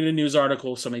 you read a news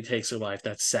article, somebody takes their life.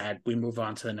 That's sad. We move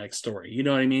on to the next story. You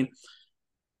know what I mean?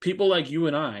 People like you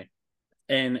and I,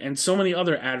 and so many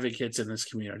other advocates in this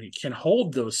community, can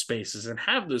hold those spaces and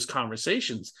have those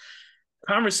conversations.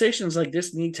 Conversations like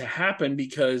this need to happen,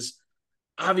 because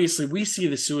obviously we see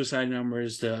the suicide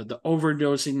numbers, the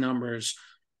overdosing numbers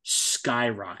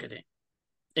skyrocketing.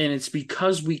 And it's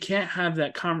because we can't have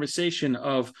that conversation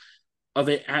of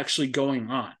it actually going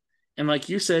on. And like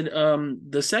you said,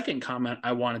 the second comment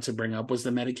I wanted to bring up was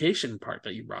the medication part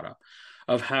that you brought up,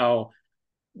 of how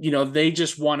they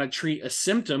just want to treat a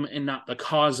symptom and not the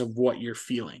cause of what you're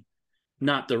feeling,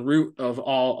 not the root of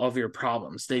all of your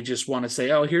problems. They just want to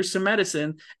say, oh, here's some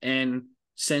medicine, and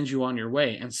send you on your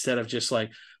way, instead of just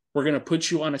like, we're going to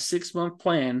put you on a 6-month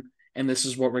plan, and this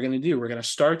is what we're going to do. We're going to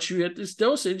start you at this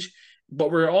dosage, but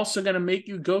we're also going to make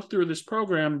you go through this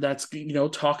program that's,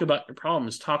 talk about your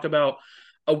problems, talk about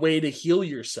a way to heal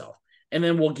yourself. And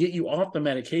then we'll get you off the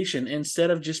medication,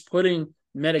 instead of just putting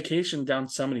medication down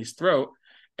somebody's throat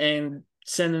and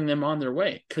sending them on their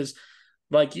way. Because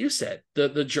like you said,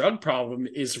 the drug problem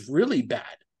is really bad.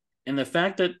 And the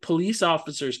fact that police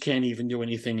officers can't even do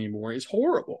anything anymore is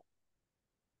horrible.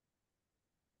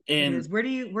 It And is. Where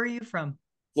are you from?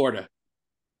 Florida.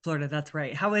 Florida, that's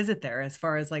right. How is it there as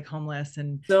far as like homeless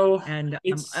and So and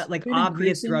it's like been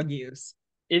obvious increasing. drug use?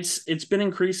 It's been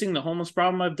increasing. The homeless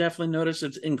problem, I've definitely noticed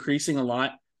it's increasing a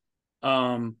lot.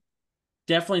 Um,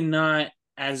 Definitely not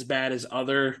as bad as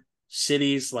other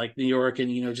cities like New York and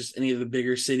just any of the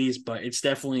bigger cities, but it's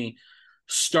definitely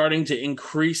starting to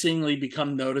increasingly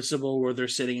become noticeable where they're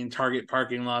sitting in Target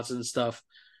parking lots and stuff.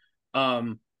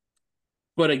 Um,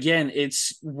 but again,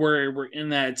 it's where we're in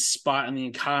that spot in the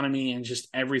economy and just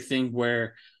everything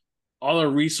where all our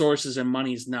resources and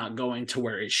money is not going to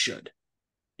where it should.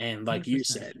 And like you 100%.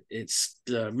 said, it's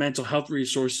the mental health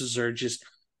resources are just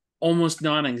almost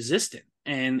non-existent.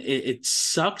 And it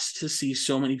sucks to see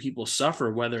so many people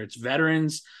suffer, whether it's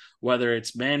veterans, whether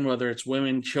it's men, whether it's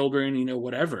women, children,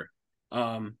 whatever.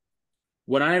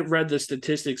 when I read the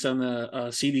statistics on the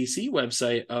CDC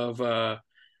website of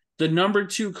the number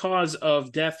 2 cause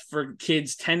of death for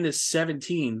kids 10 to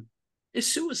 17 is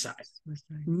suicide. It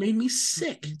made me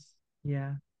sick.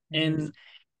 Yeah. And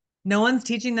no one's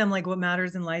teaching them like what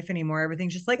matters in life anymore.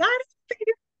 Everything's just like, I don't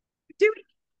do it.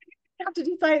 You have to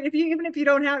decide even if you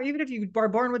are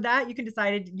born with that, you can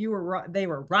decide you were wrong. They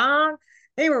were wrong.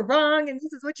 They were wrong. And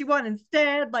this is what you want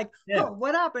instead. Like, yeah. Oh,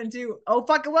 what happened to, oh,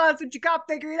 fuck it was what you got,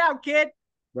 figure it out, kid.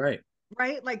 Right.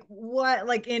 Right. Like what,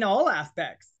 like in all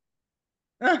aspects,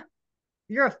 and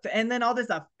then all this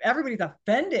stuff, everybody's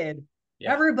offended.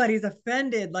 Yeah. Everybody's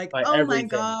offended. Like, by oh everything. My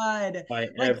God. By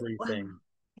like, everything.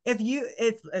 If you,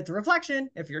 it's a reflection.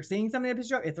 If you're seeing something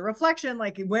it's a reflection.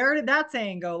 Like, where did that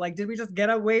saying go? Like, did we just get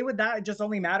away with that? It just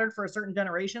only mattered for a certain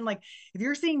generation. Like, if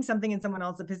you're seeing something in someone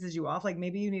else that pisses you off, like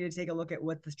maybe you need to take a look at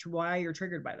why you're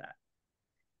triggered by that.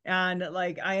 And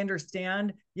like, I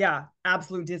understand, yeah,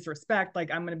 absolute disrespect. Like,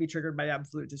 I'm going to be triggered by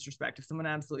absolute disrespect. If someone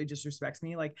absolutely disrespects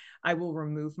me, like, I will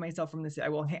remove myself from this. I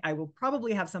will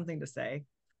probably have something to say,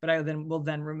 but I will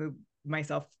then remove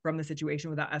myself from the situation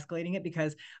without escalating it,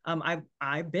 because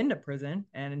I've been to prison,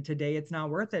 and today it's not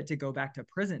worth it to go back to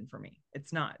prison for me.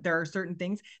 It's not. There are certain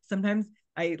things, sometimes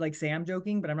I like say I'm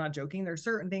joking, but I'm not joking. There's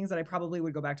certain things that I probably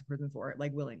would go back to prison for,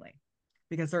 like willingly,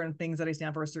 because certain things that I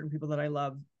stand for, certain people that I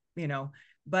love,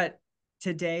 but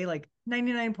today, like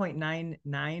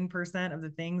 99.99% of the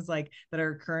things like that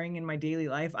are occurring in my daily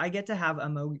life, I get to have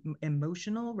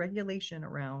emotional regulation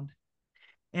around.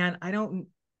 And I don't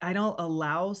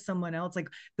allow someone else, like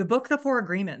the book, The Four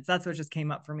Agreements, that's what just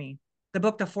came up for me. The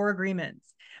book, The Four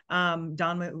Agreements, Don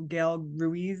Miguel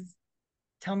Ruiz,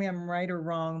 tell me I'm right or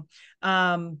wrong.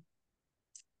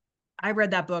 I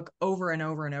read that book over and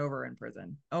over and over in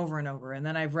prison, over and over. And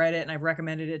then I've read it and I've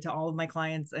recommended it to all of my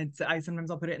clients. And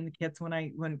I'll put it in the kits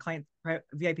when clients,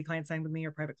 VIP clients sign with me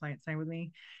or private clients sign with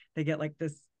me, they get like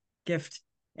this gift.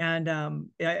 And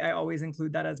I always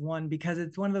include that as one, because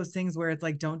it's one of those things where it's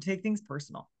like, don't take things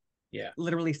personal. Yeah.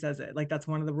 Literally says it. Like, that's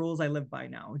one of the rules I live by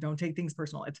now. Don't take things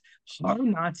personal. It's hard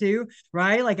not to,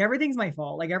 right? Like, everything's my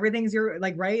fault. Like, everything's your,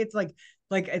 like, right. It's like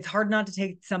it's hard not to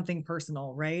take something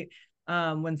personal, right?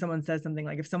 When someone says something,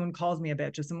 like if someone calls me a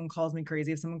bitch, if someone calls me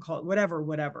crazy, if someone calls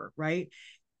whatever, right?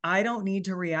 I don't need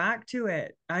to react to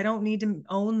it. I don't need to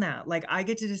own that. Like, I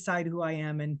get to decide who I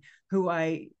am and who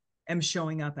I am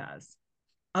showing up as.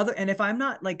 And if I'm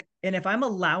not like, and if I'm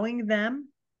allowing them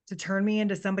to turn me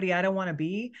into somebody I don't want to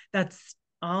be, that's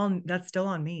still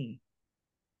on me.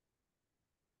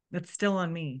 That's still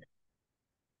on me.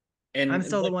 And I'm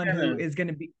still the one who is going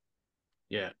to be.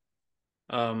 Yeah.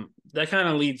 That kind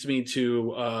of leads me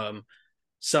to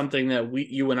something that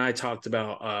you and I talked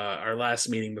about our last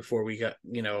meeting before we got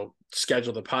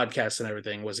scheduled the podcast and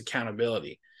everything, was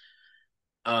accountability.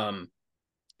 I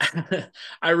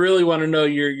really want to know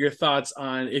your thoughts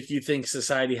on if you think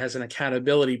society has an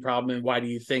accountability problem, and why do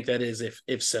you think that is,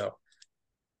 if so?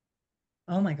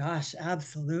 Oh my gosh,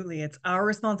 absolutely. It's our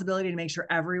responsibility to make sure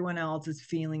everyone else's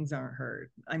feelings aren't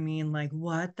hurt. I mean, like,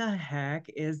 what the heck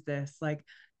is this? Like,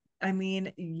 I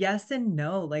mean, yes and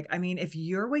no. Like, I mean, if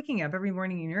you're waking up every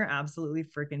morning and you're absolutely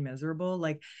freaking miserable,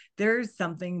 like, there's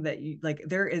something that you like,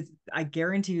 I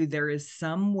guarantee you, there is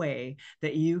some way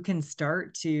that you can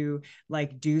start to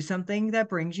like do something that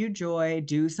brings you joy,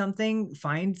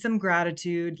 find some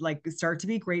gratitude, like start to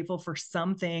be grateful for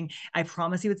something. I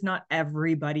promise you, it's not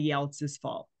everybody else's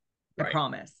fault. Right. I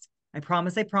promise.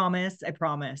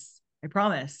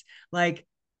 Like,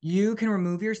 you can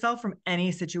remove yourself from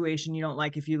any situation you don't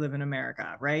like if you live in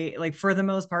America, right? Like, for the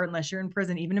most part, unless you're in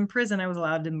prison. Even in prison, I was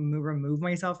allowed to remove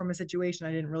myself from a situation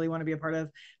I didn't really want to be a part of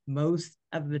most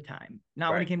of the time.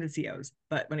 Not when it came to COs,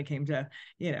 but when it came to,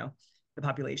 the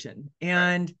population.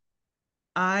 And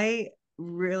I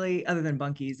really, other than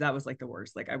bunkies, that was like the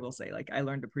worst. Like, I will say, like, I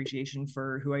learned appreciation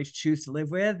for who I choose to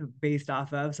live with based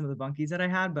off of some of the bunkies that I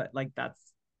had, but like, that's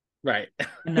right.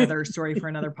 Another story for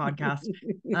another podcast.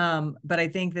 But I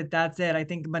think that's it. I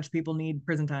think a bunch of people need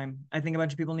prison time. I think a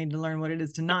bunch of people need to learn what it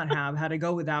is to not have, how to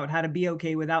go without, how to be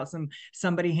okay without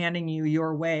somebody handing you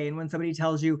your way. And when somebody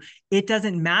tells you, it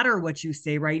doesn't matter what you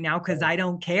say right now, because I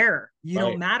don't care. You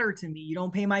don't matter to me. You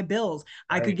don't pay my bills.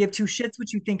 I could give two shits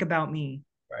what you think about me.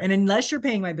 Right. And unless you're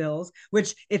paying my bills,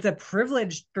 which it's a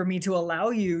privilege for me to allow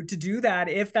you to do that,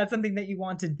 if that's something that you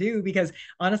want to do, because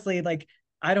honestly, like,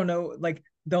 I don't know, like,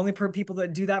 the only people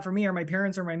that do that for me are my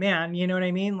parents or my man, you know what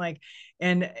I mean? Like,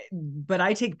 but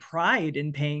I take pride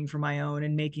in paying for my own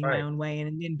and making my own way, and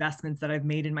in the investments that I've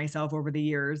made in myself over the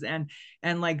years. And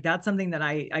like, that's something that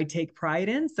I take pride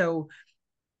in. So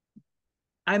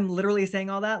I'm literally saying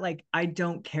all that. Like, I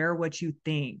don't care what you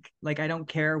think. Like, I don't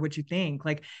care what you think.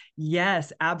 Like,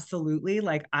 yes, absolutely.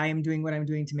 Like, I am doing what I'm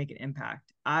doing to make an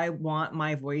impact. I want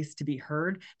my voice to be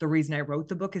heard. The reason I wrote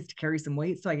the book is to carry some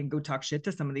weight so I can go talk shit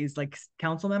to some of these like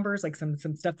council members, like some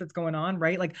stuff that's going on,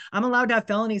 right? Like, I'm allowed to have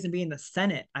felonies and be in the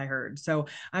Senate, I heard. So,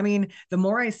 I mean, the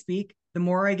more I speak, the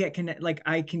more I get connect, like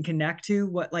I can connect to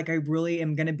what like I really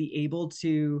am going to be able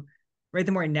to, right?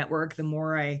 The more I network, the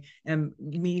more I am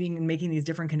meeting and making these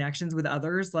different connections with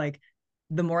others, like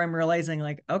the more I'm realizing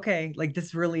like, okay, like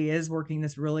this really is working.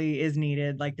 This really is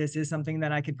needed. Like this is something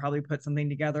that I could probably put something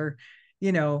together,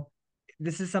 you know,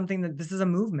 this is something that this is a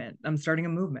movement. I'm starting a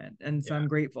movement. And so Yeah. I'm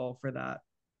grateful for that.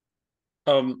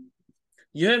 Um,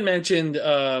 you had mentioned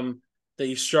that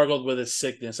you struggled with a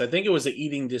sickness. I think it was an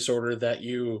eating disorder that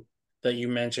you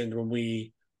mentioned when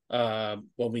we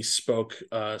spoke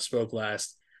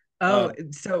last. Oh,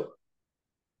 Um, so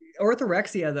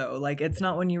orthorexia though, like it's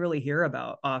not one you really hear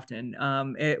about often.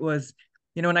 It was,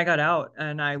 when I got out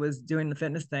and I was doing the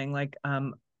fitness thing, like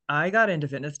I got into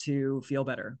fitness to feel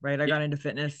better, right? I yeah, got into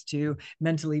fitness to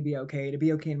mentally be okay, to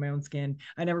be okay in my own skin.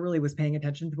 I never really was paying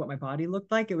attention to what my body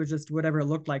looked like. It was just whatever it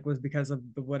looked like was because of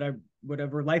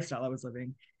whatever lifestyle I was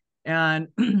living. And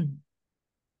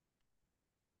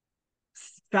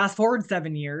fast forward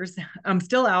 7 years, I'm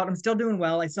still out, I'm still doing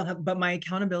well, I still have, but my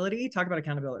accountability, talk about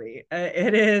accountability,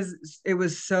 it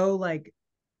was so like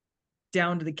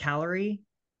down to the calorie,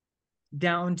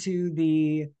 down to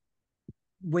the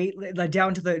weight,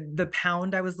 down to the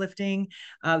pound I was lifting,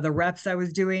 the reps I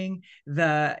was doing,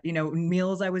 the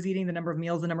meals I was eating, the number of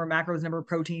meals, the number of macros, the number of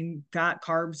protein, fat,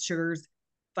 carbs, sugars,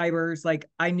 fibers. Like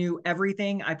I knew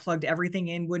everything, I plugged everything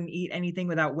in, wouldn't eat anything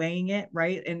without weighing it,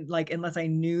 right? And like unless I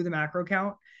knew the macro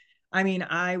count. I mean,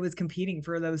 I was competing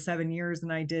for those 7 years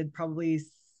and I did probably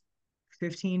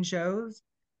 15 shows.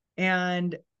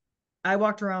 And I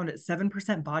walked around at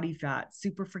 7% body fat,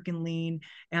 super freaking lean,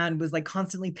 and was like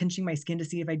constantly pinching my skin to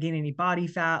see if I gained any body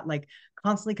fat, like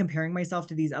constantly comparing myself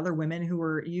to these other women who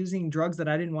were using drugs that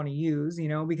I didn't want to use,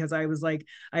 because I was like,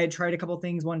 I had tried a couple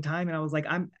things one time and I was like,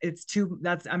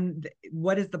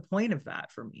 what is the point of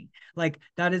that for me? Like,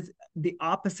 that is the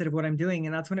opposite of what I'm doing.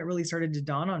 And that's when it really started to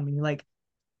dawn on me, like,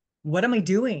 what am I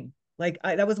doing? Like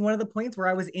that was one of the points where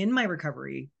I was in my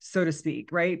recovery, so to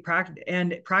speak, right?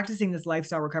 Practicing this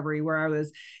lifestyle recovery where I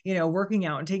was, working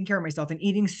out and taking care of myself and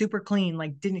eating super clean,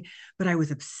 but I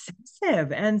was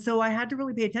obsessive. And so I had to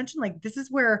really pay attention. Like this is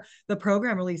where the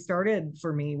program really started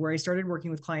for me, where I started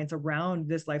working with clients around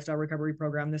this lifestyle recovery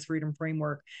program, this freedom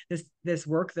framework, this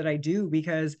work that I do,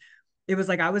 because it was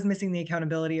like I was missing the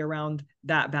accountability around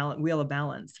that wheel of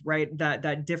balance, right?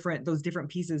 Those different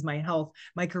pieces, my health,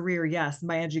 my career, yes,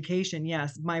 my education,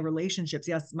 yes, my relationships,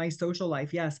 yes, my social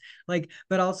life, yes, like,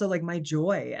 but also like my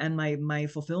joy and my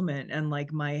fulfillment and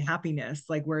like my happiness,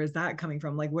 like where is that coming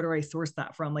from? Like what do I source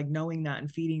that from? Like knowing that and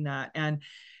feeding that and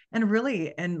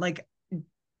really and like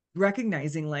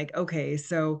recognizing like, okay,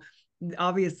 so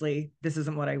obviously this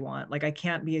isn't what I want. Like I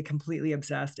can't be a completely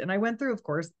obsessed. And I went through, of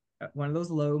course, one of those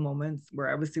low moments where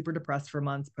I was super depressed for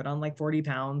months, put on like 40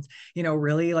 pounds,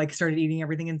 really like started eating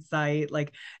everything in sight,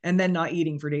 like, and then not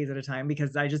eating for days at a time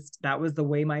because that was the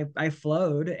way I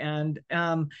flowed. And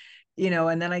then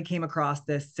I came across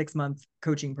this 6 month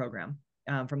coaching program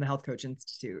from the Health Coach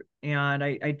Institute. And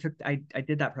I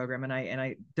did that program and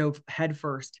I dove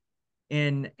headfirst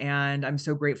in, and I'm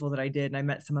so grateful that I did. And I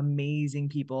met some amazing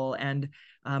people and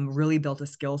really built a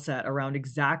skill set around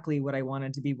exactly what I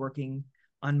wanted to be working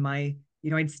on.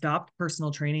 I'd stopped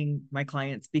personal training my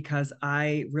clients because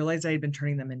I realized I had been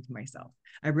turning them into myself.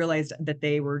 I realized that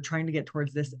they were trying to get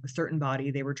towards this certain body.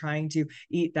 They were trying to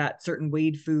eat that certain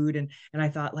weighed food. And I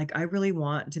thought, like, I really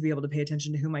want to be able to pay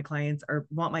attention to who my clients are,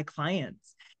 want my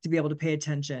clients to be able to pay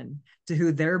attention to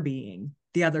who they're being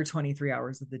the other 23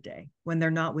 hours of the day when they're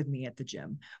not with me at the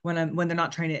gym, when they're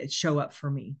not trying to show up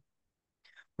for me.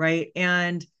 Right.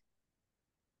 And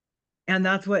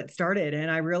that's what started.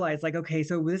 And I realized like, okay,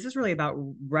 so this is really about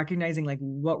recognizing like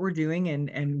what we're doing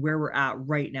and where we're at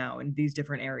right now in these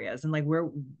different areas, and like where,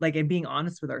 like, and being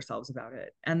honest with ourselves about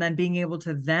it, and then being able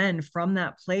to then from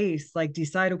that place like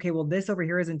decide, okay, well, this over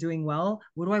here isn't doing well,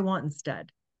 what do I want instead?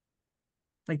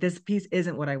 Like this piece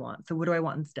isn't what I want, so what do I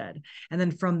want instead? And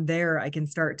then from there I can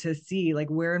start to see like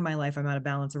where in my life I'm out of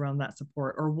balance around that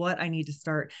support, or what I need to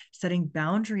start setting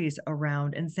boundaries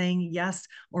around and saying yes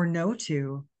or no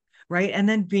to, right? And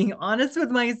then being honest with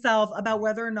myself about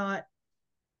whether or not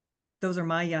those are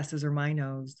my yeses or my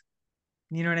nos.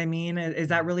 You know what I mean? Is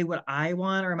that really what I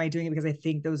want, or am I doing it because I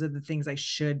think those are the things I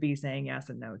should be saying yes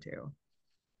and no to?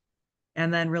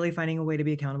 and then really finding a way to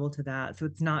be accountable to that. So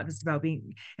it's not just about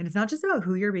being, and it's not just about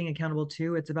who you're being accountable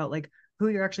to, it's about like who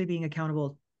you're actually being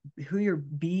accountable, who you're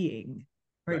being,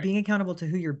 right? Right. Being accountable to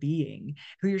who you're being,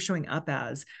 who you're showing up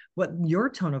as, what your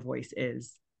tone of voice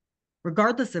is,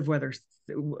 regardless of whether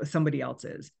somebody else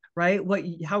is, right? What,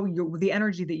 how you, the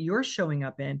energy that you're showing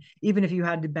up in, even if you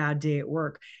had a bad day at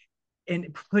work,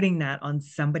 and putting that on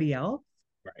somebody else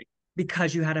Right.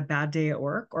 because you had a bad day at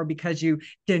work or because you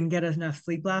didn't get enough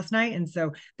sleep last night. And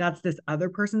so that's this other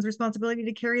person's responsibility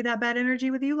to carry that bad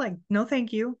energy with you. Like, no,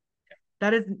 thank you.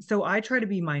 That is, so I try to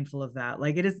be mindful of that.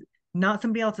 Like, it is not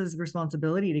somebody else's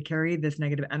responsibility to carry this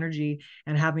negative energy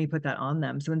and have me put that on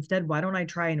them. So instead, why don't I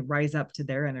try and rise up to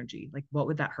their energy? Like, what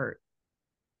would that hurt?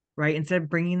 Right. Instead of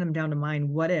bringing them down to mine,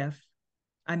 what if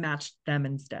I matched them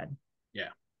instead? Yeah.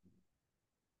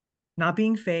 Not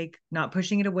being fake, not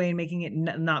pushing it away and making it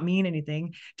not mean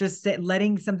anything, just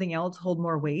letting something else hold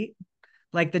more weight,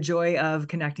 like the joy of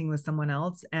connecting with someone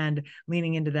else and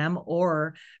leaning into them,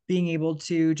 or being able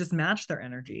to just match their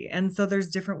energy. And so there's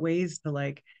different ways to,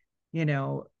 like, you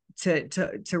know,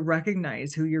 to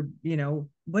recognize who you're,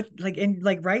 what, like, and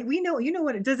like, right, we know,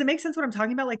 what, does it make sense what I'm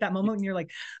talking about? Like that moment when you're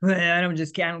like, I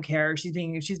don't care, she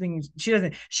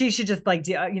doesn't, she should just like,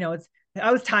 it's, I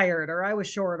was tired, or I was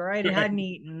short, or I hadn't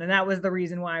eaten, and that was the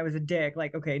reason why I was a dick.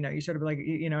 Like, okay, no, you should have, like,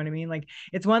 you know what I mean? Like,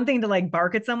 it's one thing to like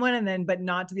bark at someone and then, but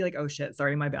not to be like, oh shit,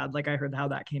 sorry, my bad. Like, I heard how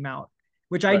that came out,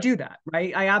 which I Right. do that,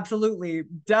 right? I absolutely,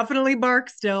 definitely bark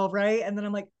still, right? And then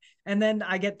I'm like, and then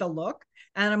I get the look,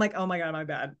 and I'm like, oh my god, my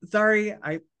bad. Sorry,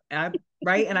 I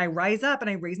right, and I rise up and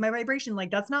I raise my vibration.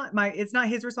 Like, that's not my, it's not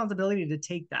his responsibility to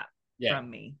take that Yeah. from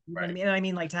me. You know what I Right. mean? And I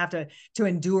mean, like, to have to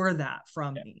endure that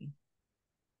from Yeah. me.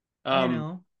 You Um,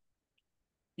 know,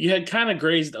 you had kind of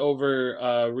grazed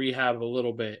over rehab a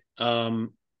little bit.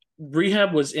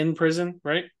 Rehab was in prison,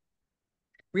 right?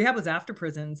 rehab was after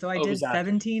prison, so I Oh, it did was after.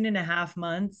 17 and a half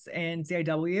months in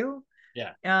CIW.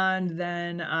 Yeah. And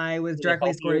then I was Did it directly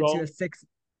help you at escorted to a all?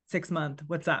 six month.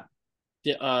 What's that?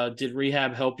 Did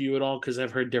rehab help you at all? Because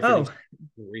I've heard different Oh, experiences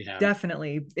with rehab.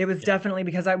 definitely. It was Yeah. definitely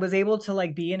because I was able to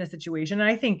like be in a situation. And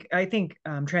I think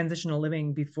transitional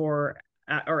living before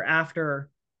or after,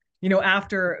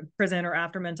 after prison or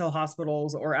after mental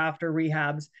hospitals or after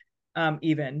rehabs,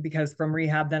 even because from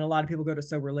rehab, then a lot of people go to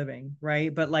sober living,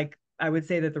 right? But like, I would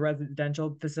say that the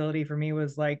residential facility for me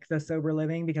was like the sober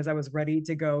living, because I was ready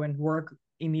to go and work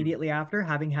immediately after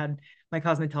having had my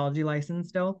cosmetology license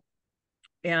still.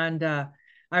 And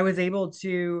I was able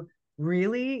to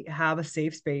really have a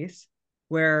safe space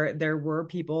where there were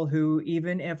people who,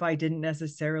 even if I didn't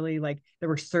necessarily like, there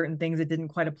were certain things that didn't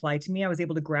quite apply to me, I was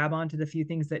able to grab onto the few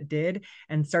things that did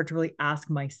and start to really ask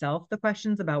myself the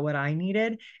questions about what I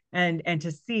needed, and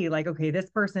to see like, okay, this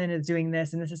person is doing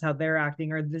this and this is how they're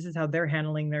acting, or this is how they're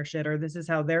handling their shit, or this is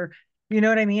how they're, you know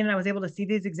what I mean? And I was able to see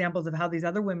these examples of how these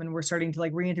other women were starting to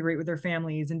like reintegrate with their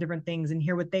families and different things and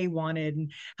hear what they wanted,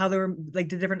 and how there were like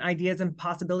the different ideas and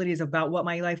possibilities about what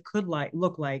my life could like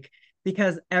look like,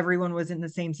 because everyone was in the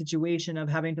same situation of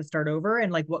having to start over,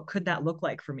 and like, what could that look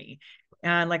like for me?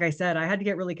 And like I said, I had to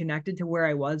get really connected to where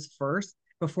I was first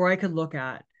before I could look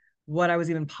at what I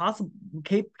was even possible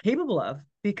capable of,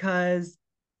 because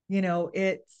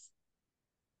it's,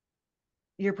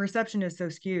 your perception is so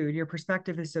skewed, your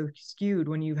perspective is so skewed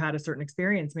when you've had a certain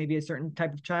experience, maybe a certain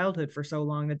type of childhood for so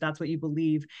long, that that's what you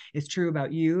believe is true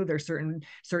about you. There's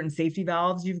certain safety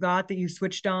valves you've got that you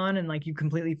switched on, and like, you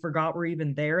completely forgot were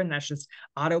even there, and that's just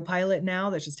autopilot now,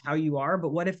 that's just how you are. But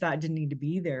what if that didn't need to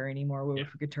be there anymore? What Yeah.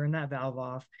 if we could turn that valve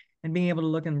off? And being able to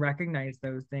look and recognize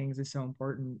those things is so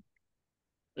important.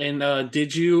 And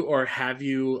did you or have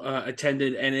you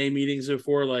attended NA meetings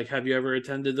before? Like, have you ever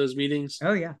attended those meetings?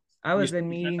 Oh yeah, I You was still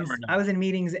in attend them or meetings no? I was in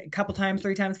meetings a couple times,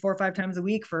 3 times, 4 or 5 times a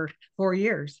week for 4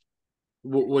 years.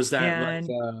 Was that like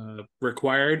And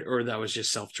required, or that was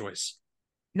just self choice?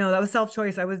 no, that was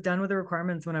self-choice. I was done with the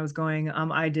requirements when I was going.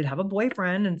 I did have a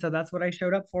boyfriend, and so that's what I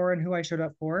showed up for and who I showed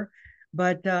up for.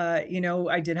 But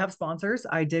I did have sponsors.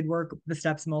 I did work the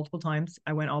steps multiple times.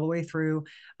 I went all the way through,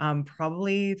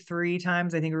 probably 3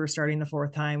 times. I think we were starting the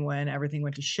fourth time when everything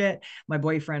went to shit. My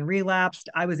boyfriend relapsed.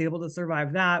 I was able to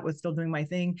survive that, was still doing my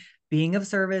thing, being of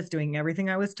service, doing everything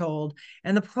I was told.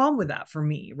 And the problem with that for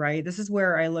me, right? This is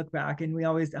where I look back, and we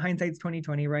always, hindsight's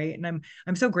 2020, right? And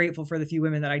I'm so grateful for the few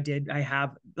women that I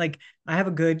have, like, I have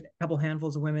a good couple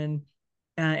handfuls of women,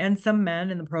 and some men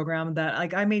in the program that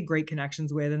like I made great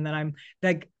connections with, and that I'm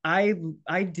like, I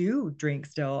do drink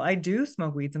still, I do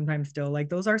smoke weed sometimes still, like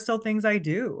those are still things I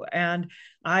do, and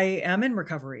I am in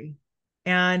recovery.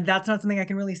 And that's not something I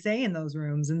can really say in those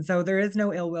rooms. And so there is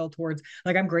no ill will towards,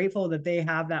 like, I'm grateful that they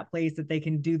have that place that they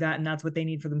can do that. And that's what they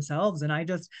need for themselves. And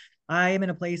I am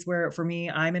in a place where, for me,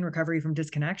 I'm in recovery from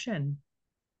disconnection.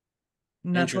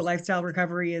 And that's what Interesting. lifestyle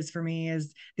recovery is for me,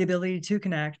 is the ability to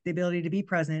connect, the ability to be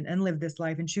present and live this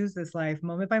life and choose this life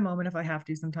moment by moment if I have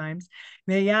to sometimes.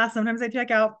 Yeah, sometimes I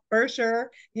check out for sure,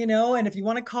 and if you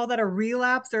want to call that a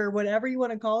relapse or whatever you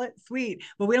want to call it, sweet.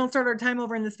 But we don't start our time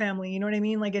over in this family. You know what I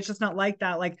mean? Like, it's just not like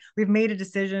that. Like, we've made a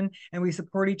decision and we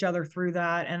support each other through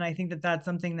that. And I think that that's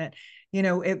something that,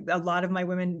 a lot of my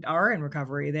women are in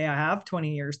recovery. They have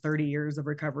 20 years, 30 years of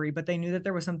recovery, but they knew that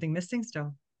there was something missing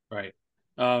still. Right.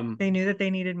 They knew that they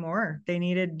needed more. They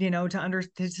needed,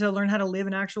 to learn how to live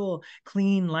an actual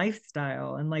clean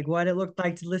lifestyle, and like what it looked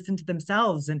like to listen to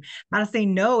themselves and how to say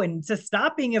no and to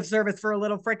stop being of service for a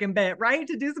little freaking bit, right?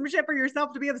 To do some shit for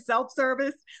yourself, to be of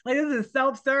self-service. Like, this is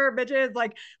self-serve, bitches.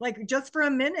 Like just for a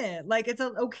minute. Like, it's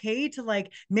okay to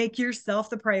like make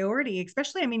yourself the priority,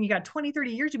 especially, I mean, you got 20,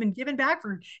 30 years, you've been giving back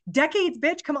for decades,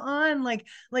 bitch. Come on. Like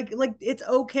it's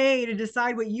okay to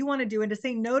decide what you want to do and to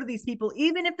say no to these people,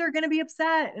 even if they're going to be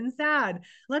upset and sad.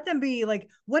 Let them be. Like,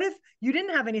 what if you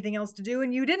didn't have anything else to do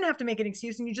and you didn't have to make an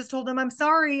excuse and you just told them, I'm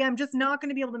sorry, I'm just not going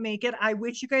to be able to make it. I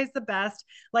wish you guys the best.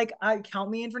 Like, count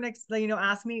me in for next,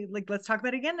 ask me, like, let's talk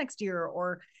about it again next year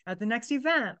or at the next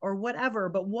event or whatever.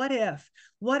 But what if,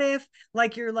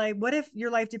 like, what if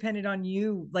your life depended on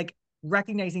you, like,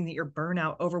 recognizing that you're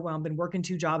burnout, overwhelmed, and working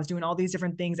 2 jobs, doing all these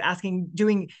different things,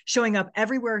 showing up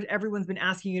everywhere everyone's been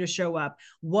asking you to show up.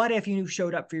 What if you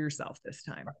showed up for yourself this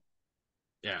time?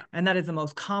 Yeah. And that is the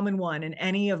most common one. And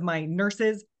any of my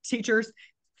nurses, teachers,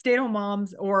 stay-at-home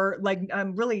moms, or like,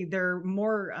 really, they're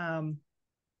more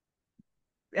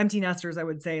empty nesters, I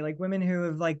would say, like women who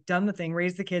have like done the thing,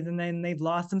 raised the kids, and then they've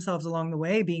lost themselves along the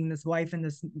way, being this wife and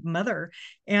this mother,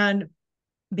 and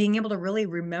being able to really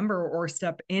remember or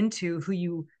step into who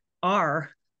you are.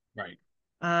 Right.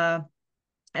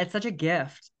 It's such a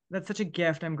gift. That's such a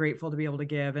gift I'm grateful to be able to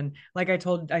give. And like I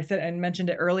said and mentioned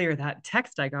it earlier, that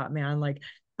text I got, man, like,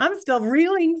 I'm still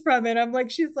reeling from it. I'm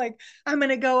like, she's like, I'm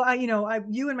going to go,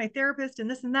 you and my therapist and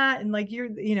this and that. And like,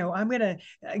 I'm going to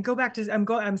go back to,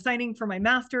 I'm signing for my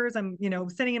master's. I'm,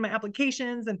 sending in my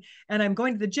applications, and I'm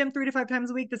going to the gym 3 to 5 times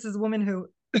a week. This is a woman who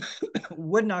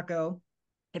would not go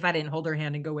if I didn't hold her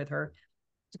hand and go with her.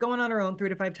 She's going on her own 3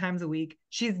 to 5 times a week.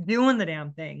 She's doing the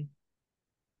damn thing.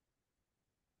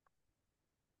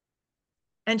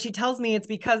 And she tells me it's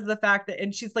because of the fact that,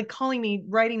 and she's like calling me,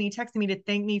 writing me, texting me to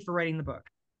thank me for writing the book,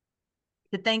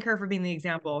 to thank her for being the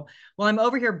example. While I'm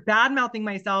over here bad mouthing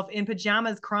myself in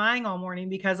pajamas, crying all morning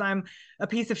because I'm a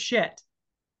piece of shit.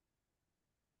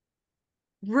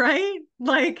 Right?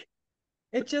 Like,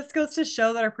 it just goes to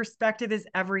show that our perspective is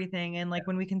everything. And like,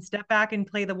 when we can step back and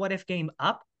play the what if game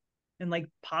up, and like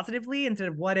positively, instead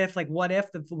of what if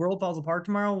the world falls apart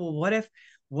tomorrow? Well, what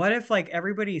if like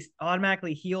everybody's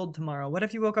automatically healed tomorrow? What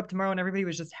if you woke up tomorrow and everybody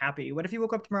was just happy? What if you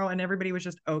woke up tomorrow and everybody was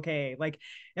just okay? Like,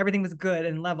 everything was good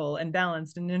and level and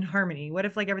balanced and in harmony. What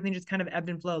if like everything just kind of ebbed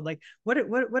and flowed? Like, what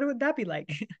would that be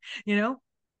like? you know,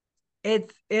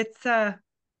 it's it's an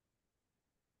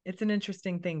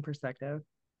interesting thing, perspective.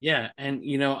 Yeah, and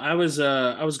I was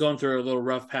going through a little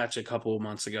rough patch a couple of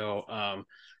months ago,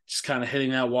 just kind of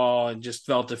hitting that wall, and just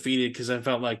felt defeated because I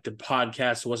felt like the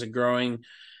podcast wasn't growing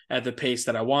at the pace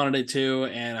that I wanted it to,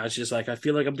 and I was just like, I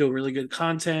feel like I'm doing really good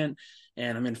content,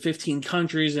 and I'm in 15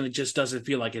 countries, and it just doesn't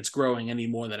feel like it's growing any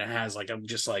more than it has. Like, I'm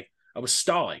just like, I was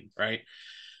stalling, right?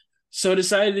 So I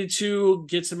decided to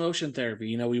get some ocean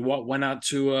therapy. We went out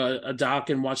to a dock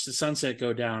and watched the sunset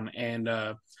go down, and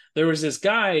there was this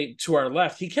guy to our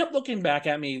left. He kept looking back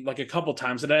at me like a couple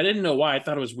times, and I didn't know why. I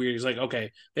thought it was weird. He's like,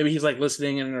 okay, maybe he's like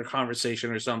listening in a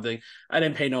conversation or something. I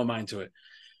didn't pay no mind to it.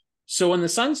 So when the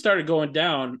sun started going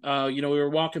down, we were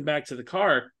walking back to the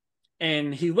car,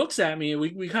 and he looks at me, and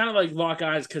we kind of like lock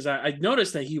eyes because I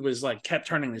noticed that he was like kept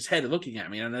turning his head and looking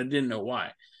at me, and I didn't know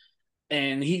why.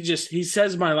 And he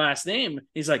says my last name.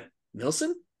 He's like,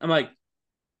 Nilsson? I'm like,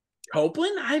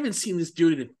 Copeland? I haven't seen this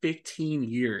dude in 15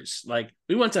 years. Like,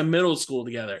 we went to middle school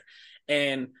together.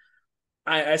 And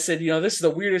I said, this is the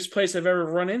weirdest place I've ever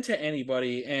run into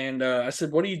anybody. And I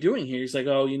said, what are you doing here? He's like,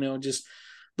 oh, just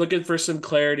looking for some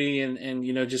clarity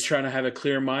and just trying to have a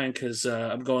clear mind because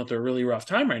I'm going through a really rough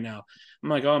time right now. I'm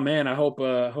like, oh, man, I hope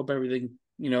everything,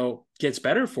 gets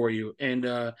better for you.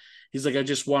 And he's like, I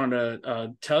just wanted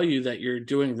to tell you that you're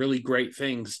doing really great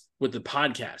things with the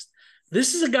podcast.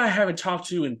 This is a guy I haven't talked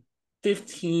to in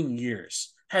 15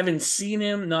 years. Haven't seen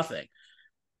him, nothing.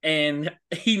 And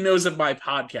he knows that my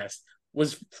podcast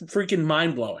was freaking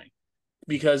mind-blowing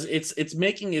because it's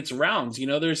making its rounds.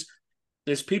 There's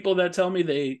there's people that tell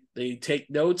me they take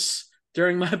notes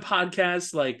during my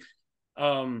podcast. Like,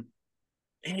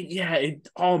 yeah, it's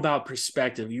all about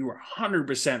perspective. You are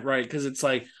 100% right, because it's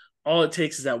like all it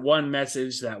takes is that one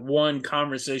message, that one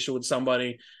conversation with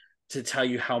somebody to tell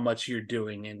you how much you're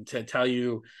doing, and to tell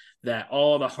you that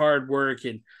all the hard work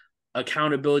and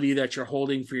accountability that you're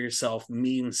holding for yourself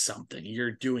means something.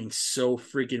 You're doing so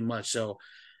freaking much. So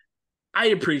I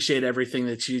appreciate everything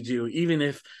that you do, even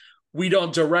if we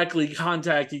don't directly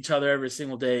contact each other every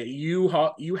single day. You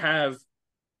have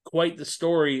quite the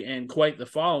story and quite the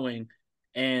following,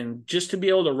 and just to be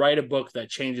able to write a book that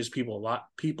changes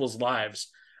people's lives,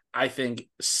 I think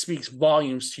speaks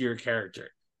volumes to your character,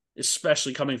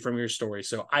 especially coming from your story.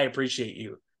 So I appreciate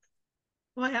you.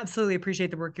 Well, I absolutely appreciate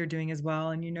the work you're doing as well.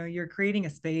 And, you're creating a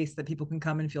space that people can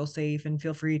come and feel safe and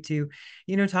feel free to,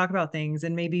 talk about things,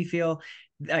 and maybe feel,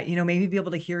 maybe be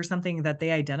able to hear something that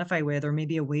they identify with, or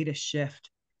maybe a way to shift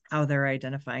how they're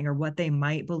identifying, or what they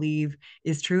might believe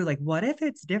is true. Like, what if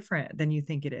it's different than you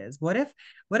think it is? What if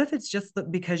it's just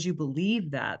because you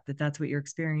believe that's what you're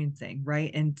experiencing,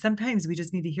 right? And sometimes we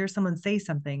just need to hear someone say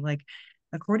something like,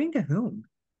 according to whom?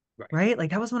 Right. Like,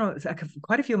 that was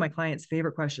quite a few of my clients'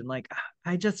 favorite question. Like,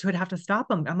 I just would have to stop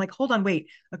them. I'm like, hold on, wait,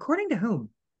 according to whom?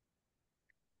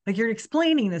 Like, you're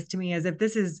explaining this to me as if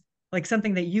this is like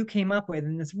something that you came up with,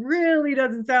 and this really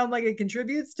doesn't sound like it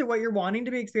contributes to what you're wanting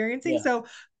to be experiencing. Yeah. So,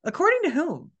 according to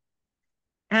whom?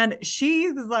 And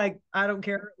she was like, I don't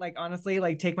care. Like, honestly,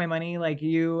 like, take my money. Like,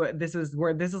 this is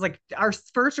like our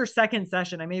first or second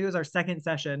session. I maybe it was our second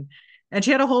session. And she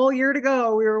had a whole year to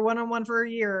go. We were one-on-one for a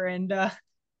year. And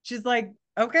she's like,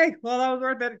 okay, well, that was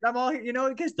worth it. I'm all,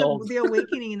 because the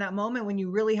awakening in that moment, when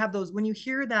you really have those, when you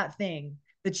hear that thing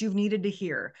that you've needed to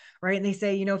hear, right? And they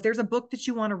say, if there's a book that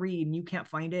you want to read and you can't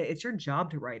find it, it's your job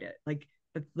to write it. Like,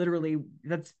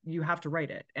 you have to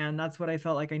write it. And that's what I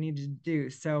felt like I needed to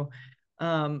do. So,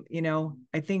 I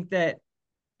think that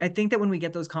when we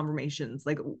get those confirmations,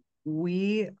 like,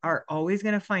 we are always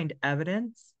going to find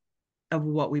evidence of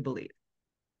what we believe,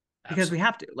 because Absolutely. we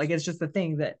have to. Like, it's just the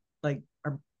thing that, like,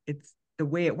 it's the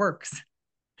way it works,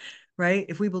 right?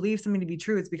 If we believe something to be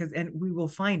true, it's because, and we will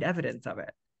find evidence of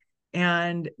it.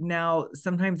 And now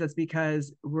sometimes that's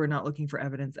because we're not looking for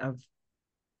evidence of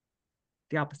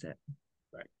the opposite.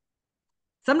 Right.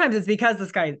 Sometimes it's because the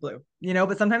sky is blue,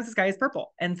 but sometimes the sky is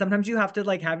purple. And sometimes you have to,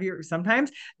 like,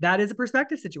 sometimes that is a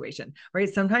perspective situation,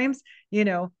 right? Sometimes,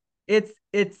 it's,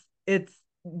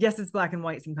 yes, it's black and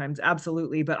white sometimes.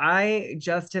 Absolutely. But I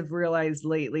just have realized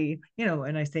lately,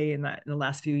 and I say in the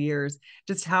last few years,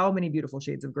 just how many beautiful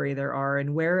shades of gray there are,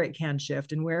 and where it can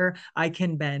shift, and where I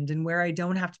can bend, and where I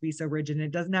don't have to be so rigid. And it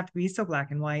doesn't have to be so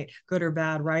black and white, good or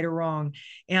bad, right or wrong.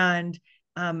 And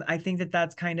I think that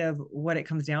that's kind of what it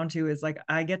comes down to, is like,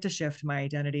 I get to shift my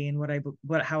identity and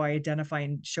how I identify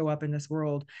and show up in this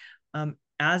world,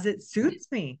 as it suits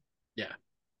me. Yeah.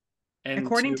 And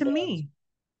according to me.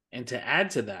 to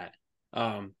add to that,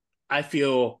 I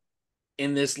feel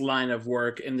in this line of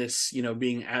work, in this,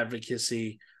 being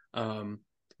advocacy,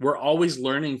 we're always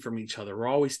learning from each other. We're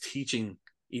always teaching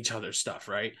each other stuff,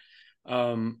 right?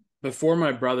 Before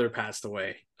my brother passed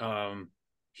away,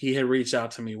 he had reached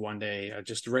out to me one day,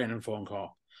 just a random phone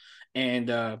call.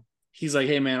 And he's like,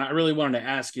 hey, man, I really wanted to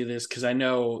ask you this, because I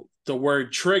know the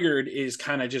word triggered is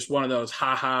kind of just one of those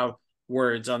haha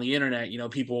words on the internet.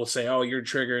 People will say, oh, you're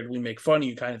triggered, we make fun of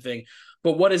you, kind of thing.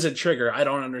 But what is a trigger? I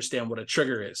don't understand what a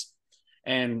trigger is.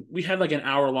 And we had like an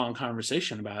hour-long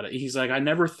conversation about it. He's like, I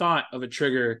never thought of a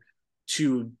trigger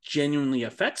to genuinely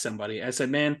affect somebody. I said,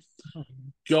 man,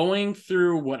 going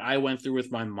through what I went through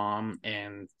with my mom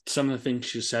and some of the things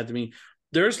she said to me,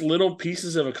 there's little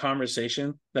pieces of a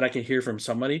conversation that I can hear from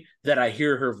somebody that I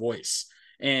hear her voice.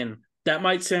 And that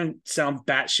might sound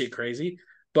batshit crazy,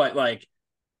 but like,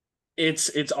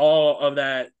 it's all of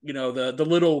that, the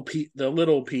little p in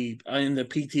the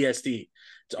PTSD.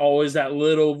 It's always that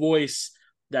little voice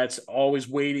that's always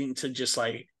waiting to just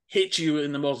like hit you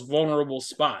in the most vulnerable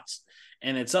spots.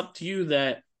 And it's up to you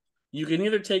that you can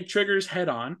either take triggers head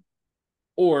on,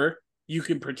 or you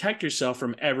can protect yourself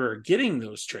from ever getting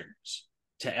those triggers,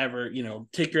 to ever,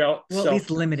 take yourself. Well, at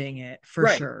least limiting it, for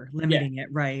Right. sure. Yeah. Limiting it.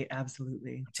 Right.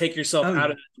 Absolutely. Take yourself Oh, out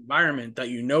yeah. of the environment that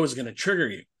is going to trigger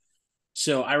you.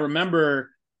 So I remember,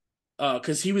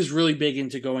 because he was really big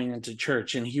into going into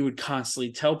church, and he would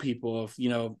constantly tell people of,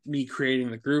 me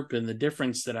creating the group and the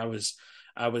difference that I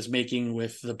was making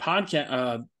with the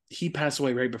podcast. He passed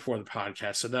away right before the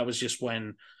podcast, so that was just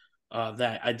when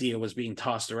that idea was being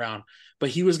tossed around. But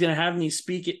he was going to have me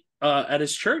speak at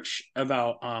his church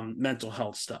about mental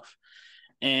health stuff,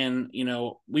 and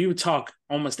we would talk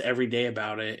almost every day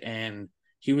about it. And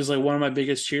he was like one of my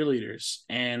biggest cheerleaders.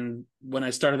 And when I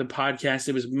started the podcast,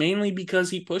 it was mainly because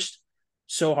he pushed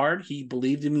so hard. He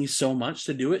believed in me so much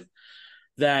to do it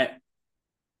that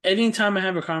anytime I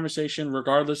have a conversation,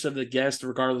 regardless of the guest,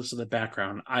 regardless of the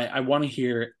background, I want to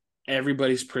hear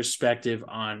everybody's perspective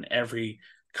on every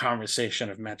conversation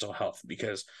of mental health.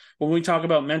 Because when we talk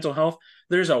about mental health,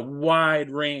 there's a wide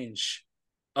range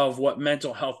of what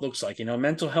mental health looks like.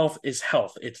 Mental health is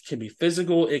health. It can be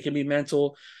physical, it can be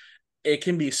mental, it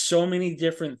can be so many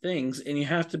different things, and you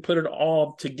have to put it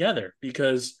all together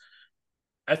because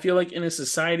I feel like in a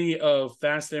society of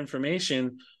fast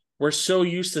information, we're so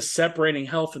used to separating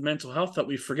health and mental health that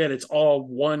we forget it's all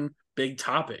one big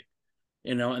topic,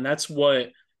 and that's what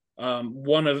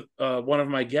one of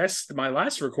my guests, my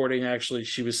last recording, actually,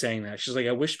 she was saying that. She's like,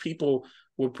 I wish people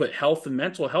would put health and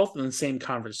mental health in the same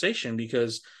conversation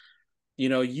because,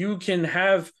 you can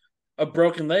have a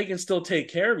broken leg and still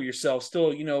take care of yourself,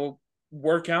 still,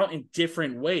 work out in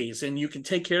different ways, and you can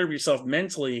take care of yourself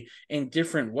mentally in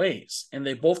different ways, and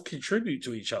they both contribute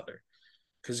to each other.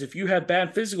 Because if you have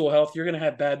bad physical health, you're going to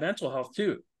have bad mental health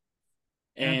too.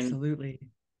 And Absolutely.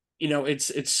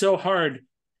 it's so hard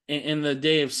in the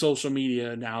day of social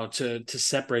media now to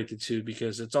separate the two,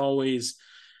 because it's always,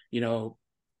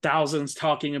 thousands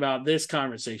talking about this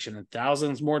conversation and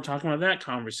thousands more talking about that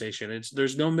conversation.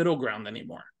 There's no middle ground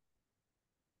anymore.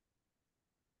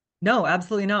 No,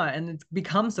 absolutely not. And it's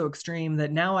become so extreme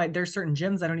that now there's certain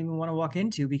gyms I don't even want to walk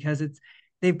into because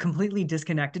they've completely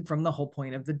disconnected from the whole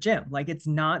point of the gym. Like, it's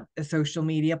not a social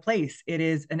media place. It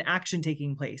is an action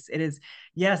taking place. It is,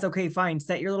 yes, okay, fine.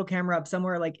 Set your little camera up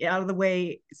somewhere like out of the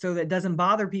way so that it doesn't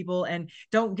bother people, and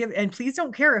please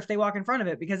don't care if they walk in front of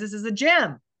it because this is a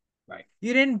gym. Right.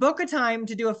 You didn't book a time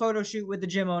to do a photo shoot with the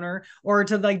gym owner or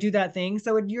to like do that thing.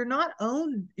 So you're not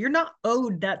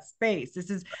owed that space. This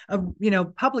is a,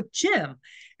 public gym.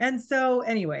 And so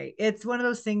anyway, it's one of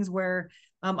those things where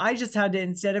I just had to,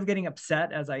 instead of getting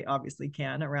upset, as I obviously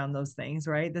can around those things,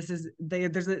 right?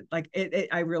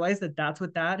 I realized that that's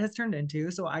what that has turned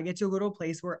into. So I get to a little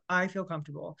place where I feel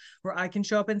comfortable, where I can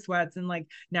show up in sweats and like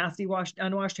nasty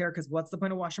unwashed hair. Cause what's the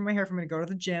point of washing my hair if I'm going to go to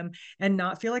the gym and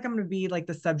not feel like I'm going to be like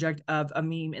the subject of a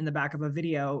meme in the back of a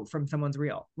video from someone's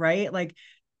reel, right?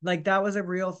 Like that was a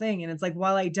real thing. And it's like,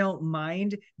 while I don't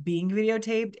mind being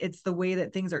videotaped, it's the way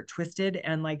that things are twisted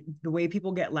and like the way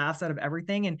people get laughs out of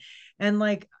everything. And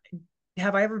like,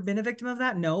 have I ever been a victim of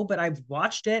that? No, but I've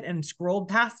watched it and scrolled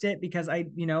past it because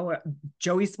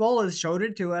Joey Swoll has showed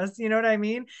it to us. You know what I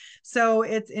mean? So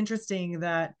it's interesting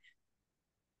that,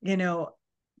 I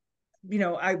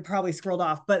probably scrolled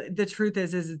off, but the truth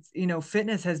is it's,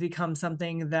 fitness has become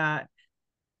something that,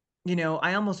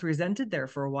 I almost resented there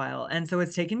for a while. And so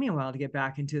it's taken me a while to get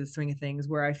back into the swing of things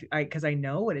where because I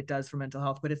know what it does for mental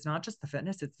health, but it's not just the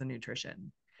fitness, it's the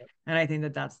nutrition. And I think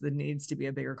that needs to be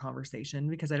a bigger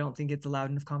conversation because I don't think it's a loud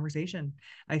enough conversation.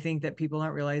 I think that people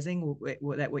aren't realizing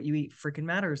that what you eat freaking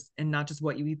matters, and not just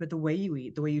what you eat, but the way you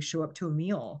eat, the way you show up to a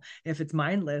meal. If it's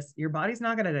mindless, your body's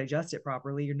not going to digest it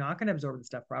properly. You're not going to absorb the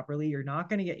stuff properly. You're not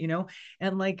going to get,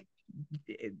 and like,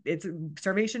 it's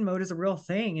starvation mode is a real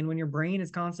thing. And when your brain is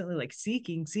constantly like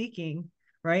seeking,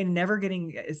 right, and never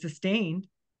getting sustained,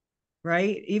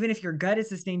 right, even if your gut is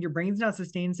sustained, your brain's not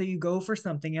sustained, so you go for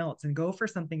something else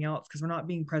because we're not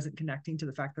being present, connecting to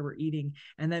the fact that we're eating.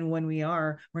 And then when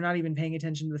we're not even paying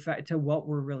attention to the fact to what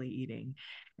we're really eating.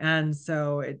 And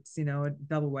so it's a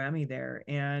double whammy there.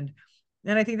 And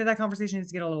I think that conversation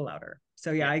needs to get a little louder.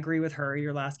 So yeah, I agree with her,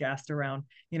 your last guest, around,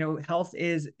 health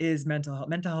is mental health.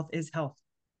 Mental health is health,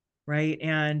 right?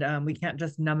 And we can't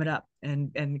just numb it up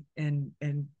and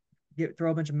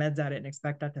throw a bunch of meds at it and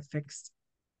expect that to fix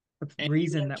the And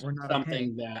reason that we're not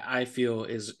something okay. that I feel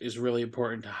is really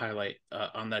important to highlight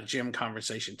on that gym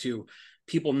conversation too.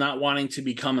 People not wanting to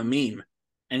become a meme,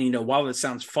 and while it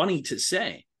sounds funny to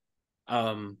say,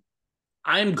 I'm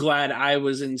glad I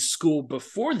was in school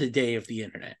before the day of the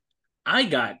internet. I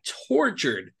got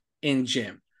tortured in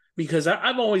gym because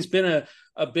I've always been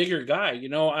a bigger guy.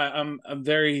 I'm a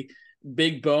very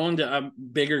big boned,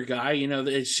 bigger guy.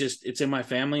 It's in my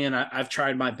family, and I've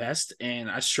tried my best,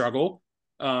 and I struggle.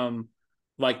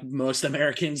 Like most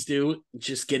Americans do,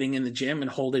 just getting in the gym and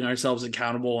holding ourselves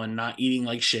accountable and not eating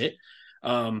like shit.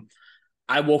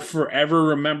 I will forever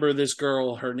remember this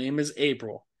girl. Her name is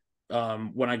April.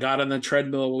 When I got on the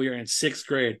treadmill, we were in sixth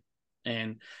grade,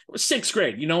 and it was sixth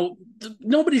grade.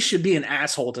 Nobody should be an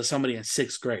asshole to somebody in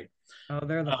sixth grade. Oh,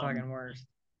 they're the fucking worst.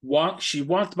 She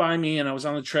walked by me, and I was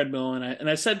on the treadmill, and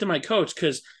I said to my coach,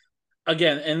 because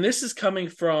again, and this is coming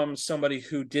from somebody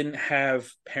who didn't have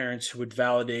parents who would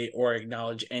validate or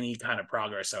acknowledge any kind of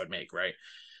progress I would make, right?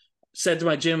 Said to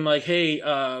my gym, like, hey,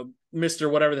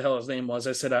 Mr. whatever the hell his name was.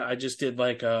 I said, I just did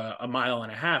like a mile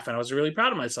and a half and I was really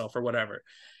proud of myself or whatever.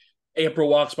 April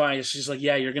walks by and she's like,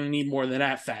 yeah, you're going to need more than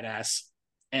that, fat ass.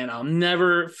 And I'll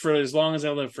never, for as long as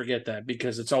I live, forget that,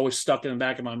 because it's always stuck in the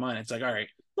back of my mind. It's like, all right.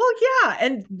 Well, yeah.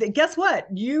 And guess what?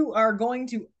 You are going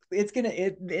to,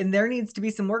 and there needs to be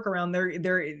some workaround.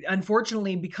 There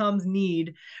unfortunately becomes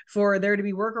need for there to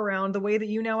be work around the way that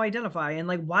you now identify. And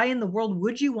like, why in the world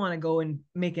would you want to go and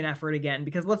make an effort again?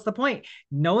 Because what's the point?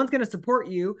 No one's going to support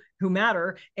you who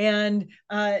matter, and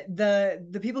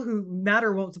the people who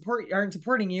matter aren't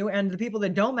supporting you, and the people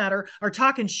that don't matter are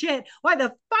talking shit. Why the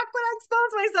fuck would I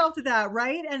expose myself to that,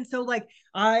 right? And so like,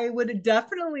 I would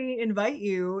definitely invite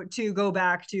you to go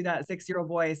back to that 6-year-old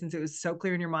boy, since it was so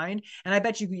clear in your mind. And I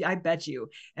bet you,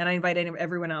 and I invite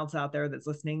everyone else out there that's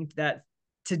listening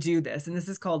to do this. And this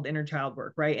is called inner child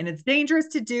work, right? And it's dangerous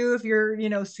to do if you're,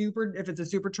 if it's a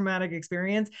super traumatic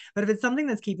experience, but if it's something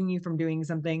that's keeping you from doing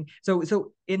something.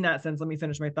 So in that sense, let me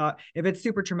finish my thought. If it's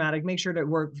super traumatic, make sure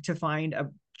to find a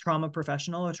trauma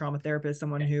professional, a trauma therapist,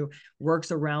 someone who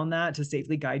works around that to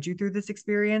safely guide you through this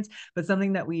experience. But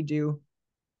something that we do,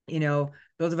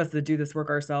 those of us that do this work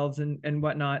ourselves and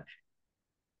whatnot,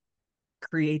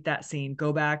 create that scene,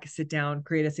 go back, sit down,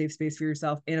 create a safe space for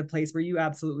yourself in a place where you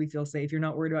absolutely feel safe. You're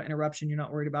not worried about interruption. You're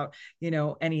not worried about,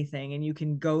 anything. And you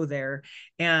can go there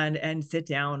and sit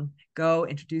down, go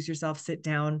introduce yourself, sit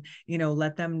down,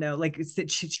 let them know, like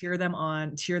cheer that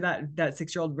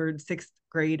 6th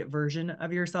grade version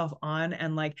of yourself on,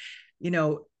 and like,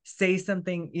 say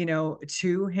something,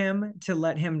 to him to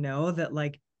let him know that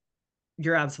like,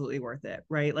 you're absolutely worth it,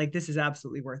 right? Like, this is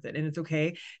absolutely worth it. And it's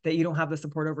okay that you don't have the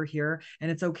support over here.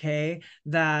 And it's okay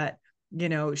that,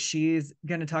 she's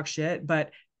going to talk shit,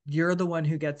 but you're the one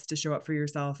who gets to show up for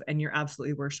yourself, and you're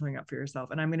absolutely worth showing up for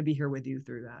yourself. And I'm going to be here with you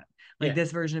through that. Like,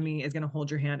 this version of me is going to hold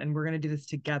your hand, and we're going to do this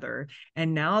together.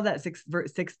 And now that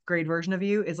sixth grade version of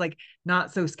you is like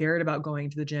not so scared about going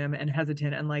to the gym and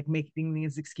hesitant and like making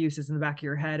these excuses in the back of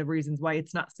your head of reasons why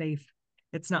it's not safe.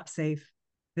 It's not safe.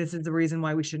 This is the reason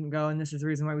why we shouldn't go, and this is the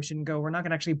reason why we shouldn't go. We're not going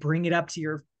to actually bring it up to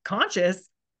your conscience,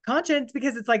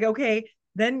 because it's like, okay,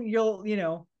 then you'll,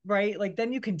 right? Like,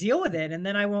 then you can deal with it, and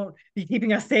then I won't be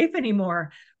keeping us safe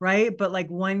anymore, right? But like,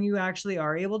 when you actually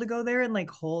are able to go there and like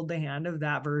hold the hand of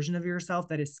that version of yourself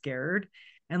that is scared,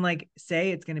 and like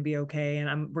say it's going to be okay,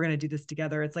 and we're going to do this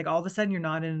together, it's like all of a sudden you're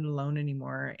not in it alone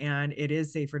anymore, and it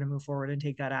is safer to move forward and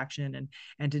take that action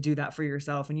and to do that for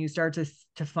yourself, and you start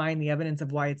to find the evidence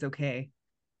of why it's okay.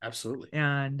 Absolutely.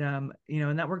 And and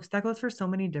that goes for so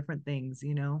many different things.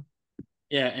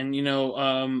 Yeah. And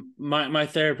my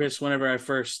therapist, whenever I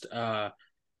first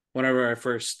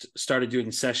started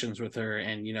doing sessions with her,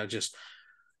 and just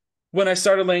when I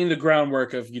started laying the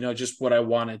groundwork of just what I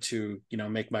wanted to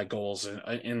make my goals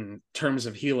in terms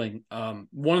of healing,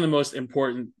 one of the most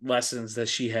important lessons that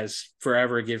she has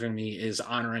forever given me is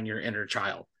honoring your inner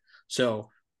child. So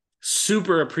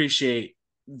super appreciate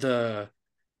the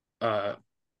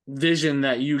vision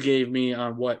that you gave me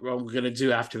on what I'm going to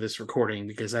do after this recording,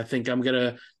 because I think I'm going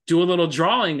to do a little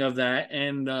drawing of that,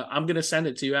 and I'm going to send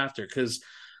it to you after, because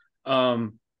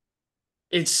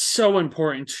it's so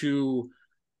important to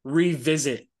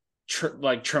revisit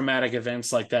traumatic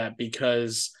events like that,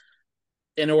 because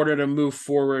in order to move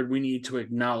forward, we need to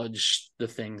acknowledge the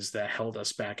things that held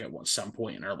us back at some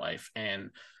point in our life. And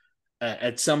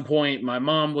at some point, my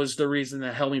mom was the reason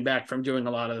that held me back from doing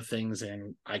a lot of the things,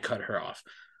 and I cut her off.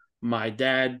 My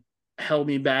dad held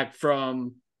me back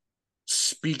from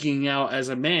speaking out as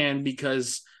a man,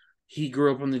 because he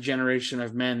grew up in the generation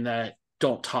of men that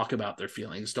don't talk about their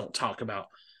feelings, don't talk about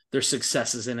their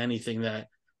successes in anything that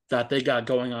they got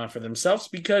going on for themselves,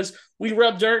 because we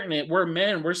rub dirt in it. We're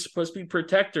men. We're supposed to be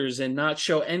protectors and not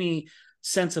show any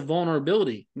sense of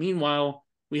vulnerability. Meanwhile,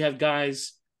 we have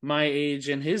guys my age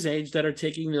and his age that are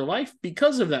taking their life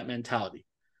because of that mentality.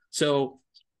 So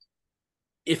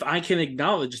if I can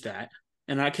acknowledge that,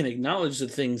 and I can acknowledge the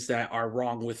things that are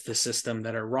wrong with the system,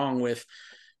 that are wrong with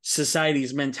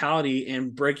society's mentality,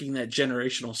 and breaking that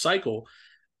generational cycle,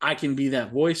 I can be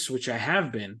that voice, which I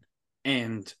have been,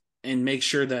 and make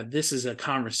sure that this is a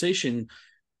conversation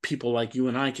people like you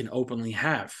and I can openly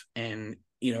have. And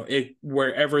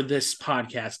wherever this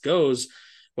podcast goes,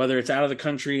 whether it's out of the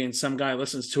country and some guy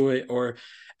listens to it, or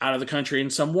out of the country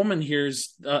and some woman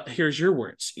hears your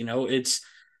words, it's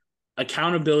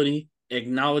accountability,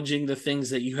 acknowledging the things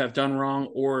that you have done wrong,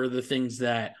 or the things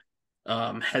that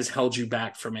has held you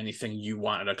back from anything you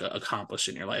wanted to accomplish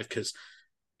in your life. Because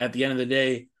at the end of the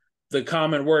day, the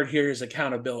common word here is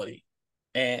accountability.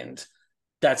 And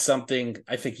that's something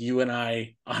I think you and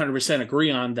I 100%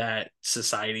 agree on, that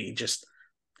society just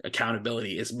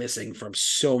accountability is missing from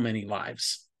so many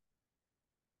lives,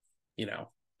 you know.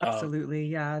 Absolutely.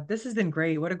 Yeah. This has been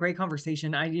great. What a great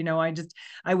conversation.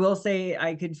 I will say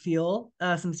I could feel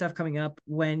some stuff coming up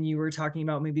when you were talking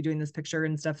about maybe doing this picture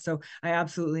and stuff. So I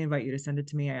absolutely invite you to send it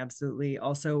to me. I absolutely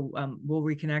also will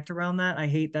reconnect around that. I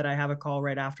hate that I have a call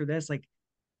right after this.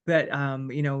 But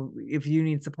if you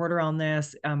need support around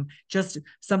this, just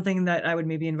something that I would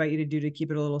maybe invite you to do to keep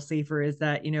it a little safer is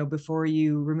that, before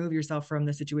you remove yourself from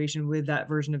the situation with that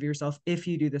version of yourself, if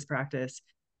you do this practice,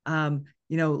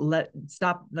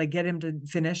 get him to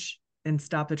finish and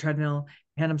stop the treadmill,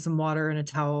 hand him some water and a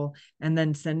towel, and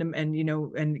then send him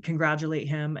and congratulate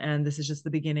him. And this is just the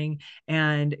beginning.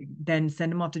 And then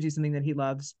send him off to do something that he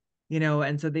loves,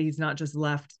 and so that he's not just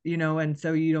left, and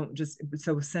so you don't just,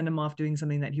 so send him off doing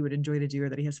something that he would enjoy to do or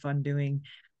that he has fun doing.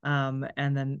 And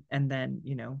then,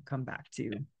 come back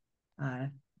to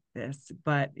this.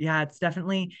 But yeah, it's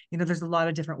definitely, there's a lot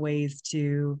of different ways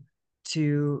to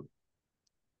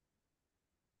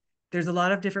there's a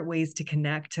lot of different ways to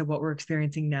connect to what we're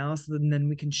experiencing now. So then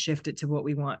we can shift it to what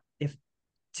we want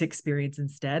to experience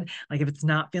instead. Like if it's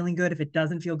not feeling good, if it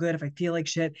doesn't feel good, if I feel like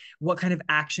shit, what kind of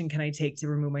action can I take to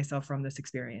remove myself from this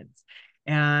experience?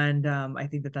 And I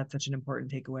think that that's such an important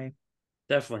takeaway.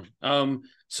 Definitely.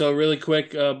 So really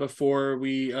quick, before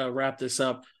we wrap this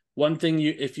up,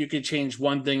 if you could change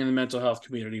one thing in the mental health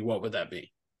community, what would that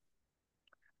be?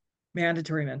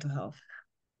 Mandatory mental health.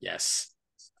 Yes,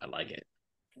 I like it.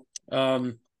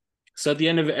 So at the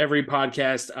end of every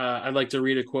podcast, I'd like to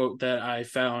read a quote that I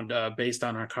found based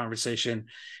on our conversation.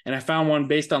 And I found one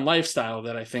based on lifestyle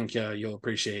that I think you'll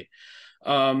appreciate.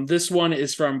 This one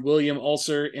is from William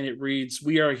Ulcer, and it reads,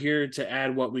 "We are here to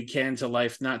add what we can to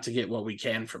life, not to get what we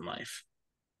can from life."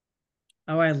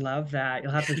 Oh, I love that.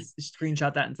 You'll have to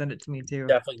screenshot that and send it to me too.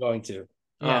 Definitely going to.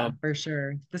 Yeah, for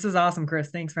sure. This was awesome,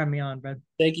 Chris. Thanks for having me on, bud.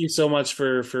 Thank you so much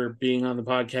for being on the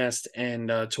podcast, and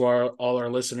to all our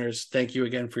listeners, thank you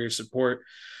again for your support.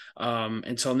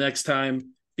 Until next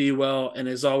time, be well, and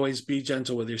as always, be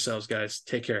gentle with yourselves, guys.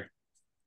 Take care.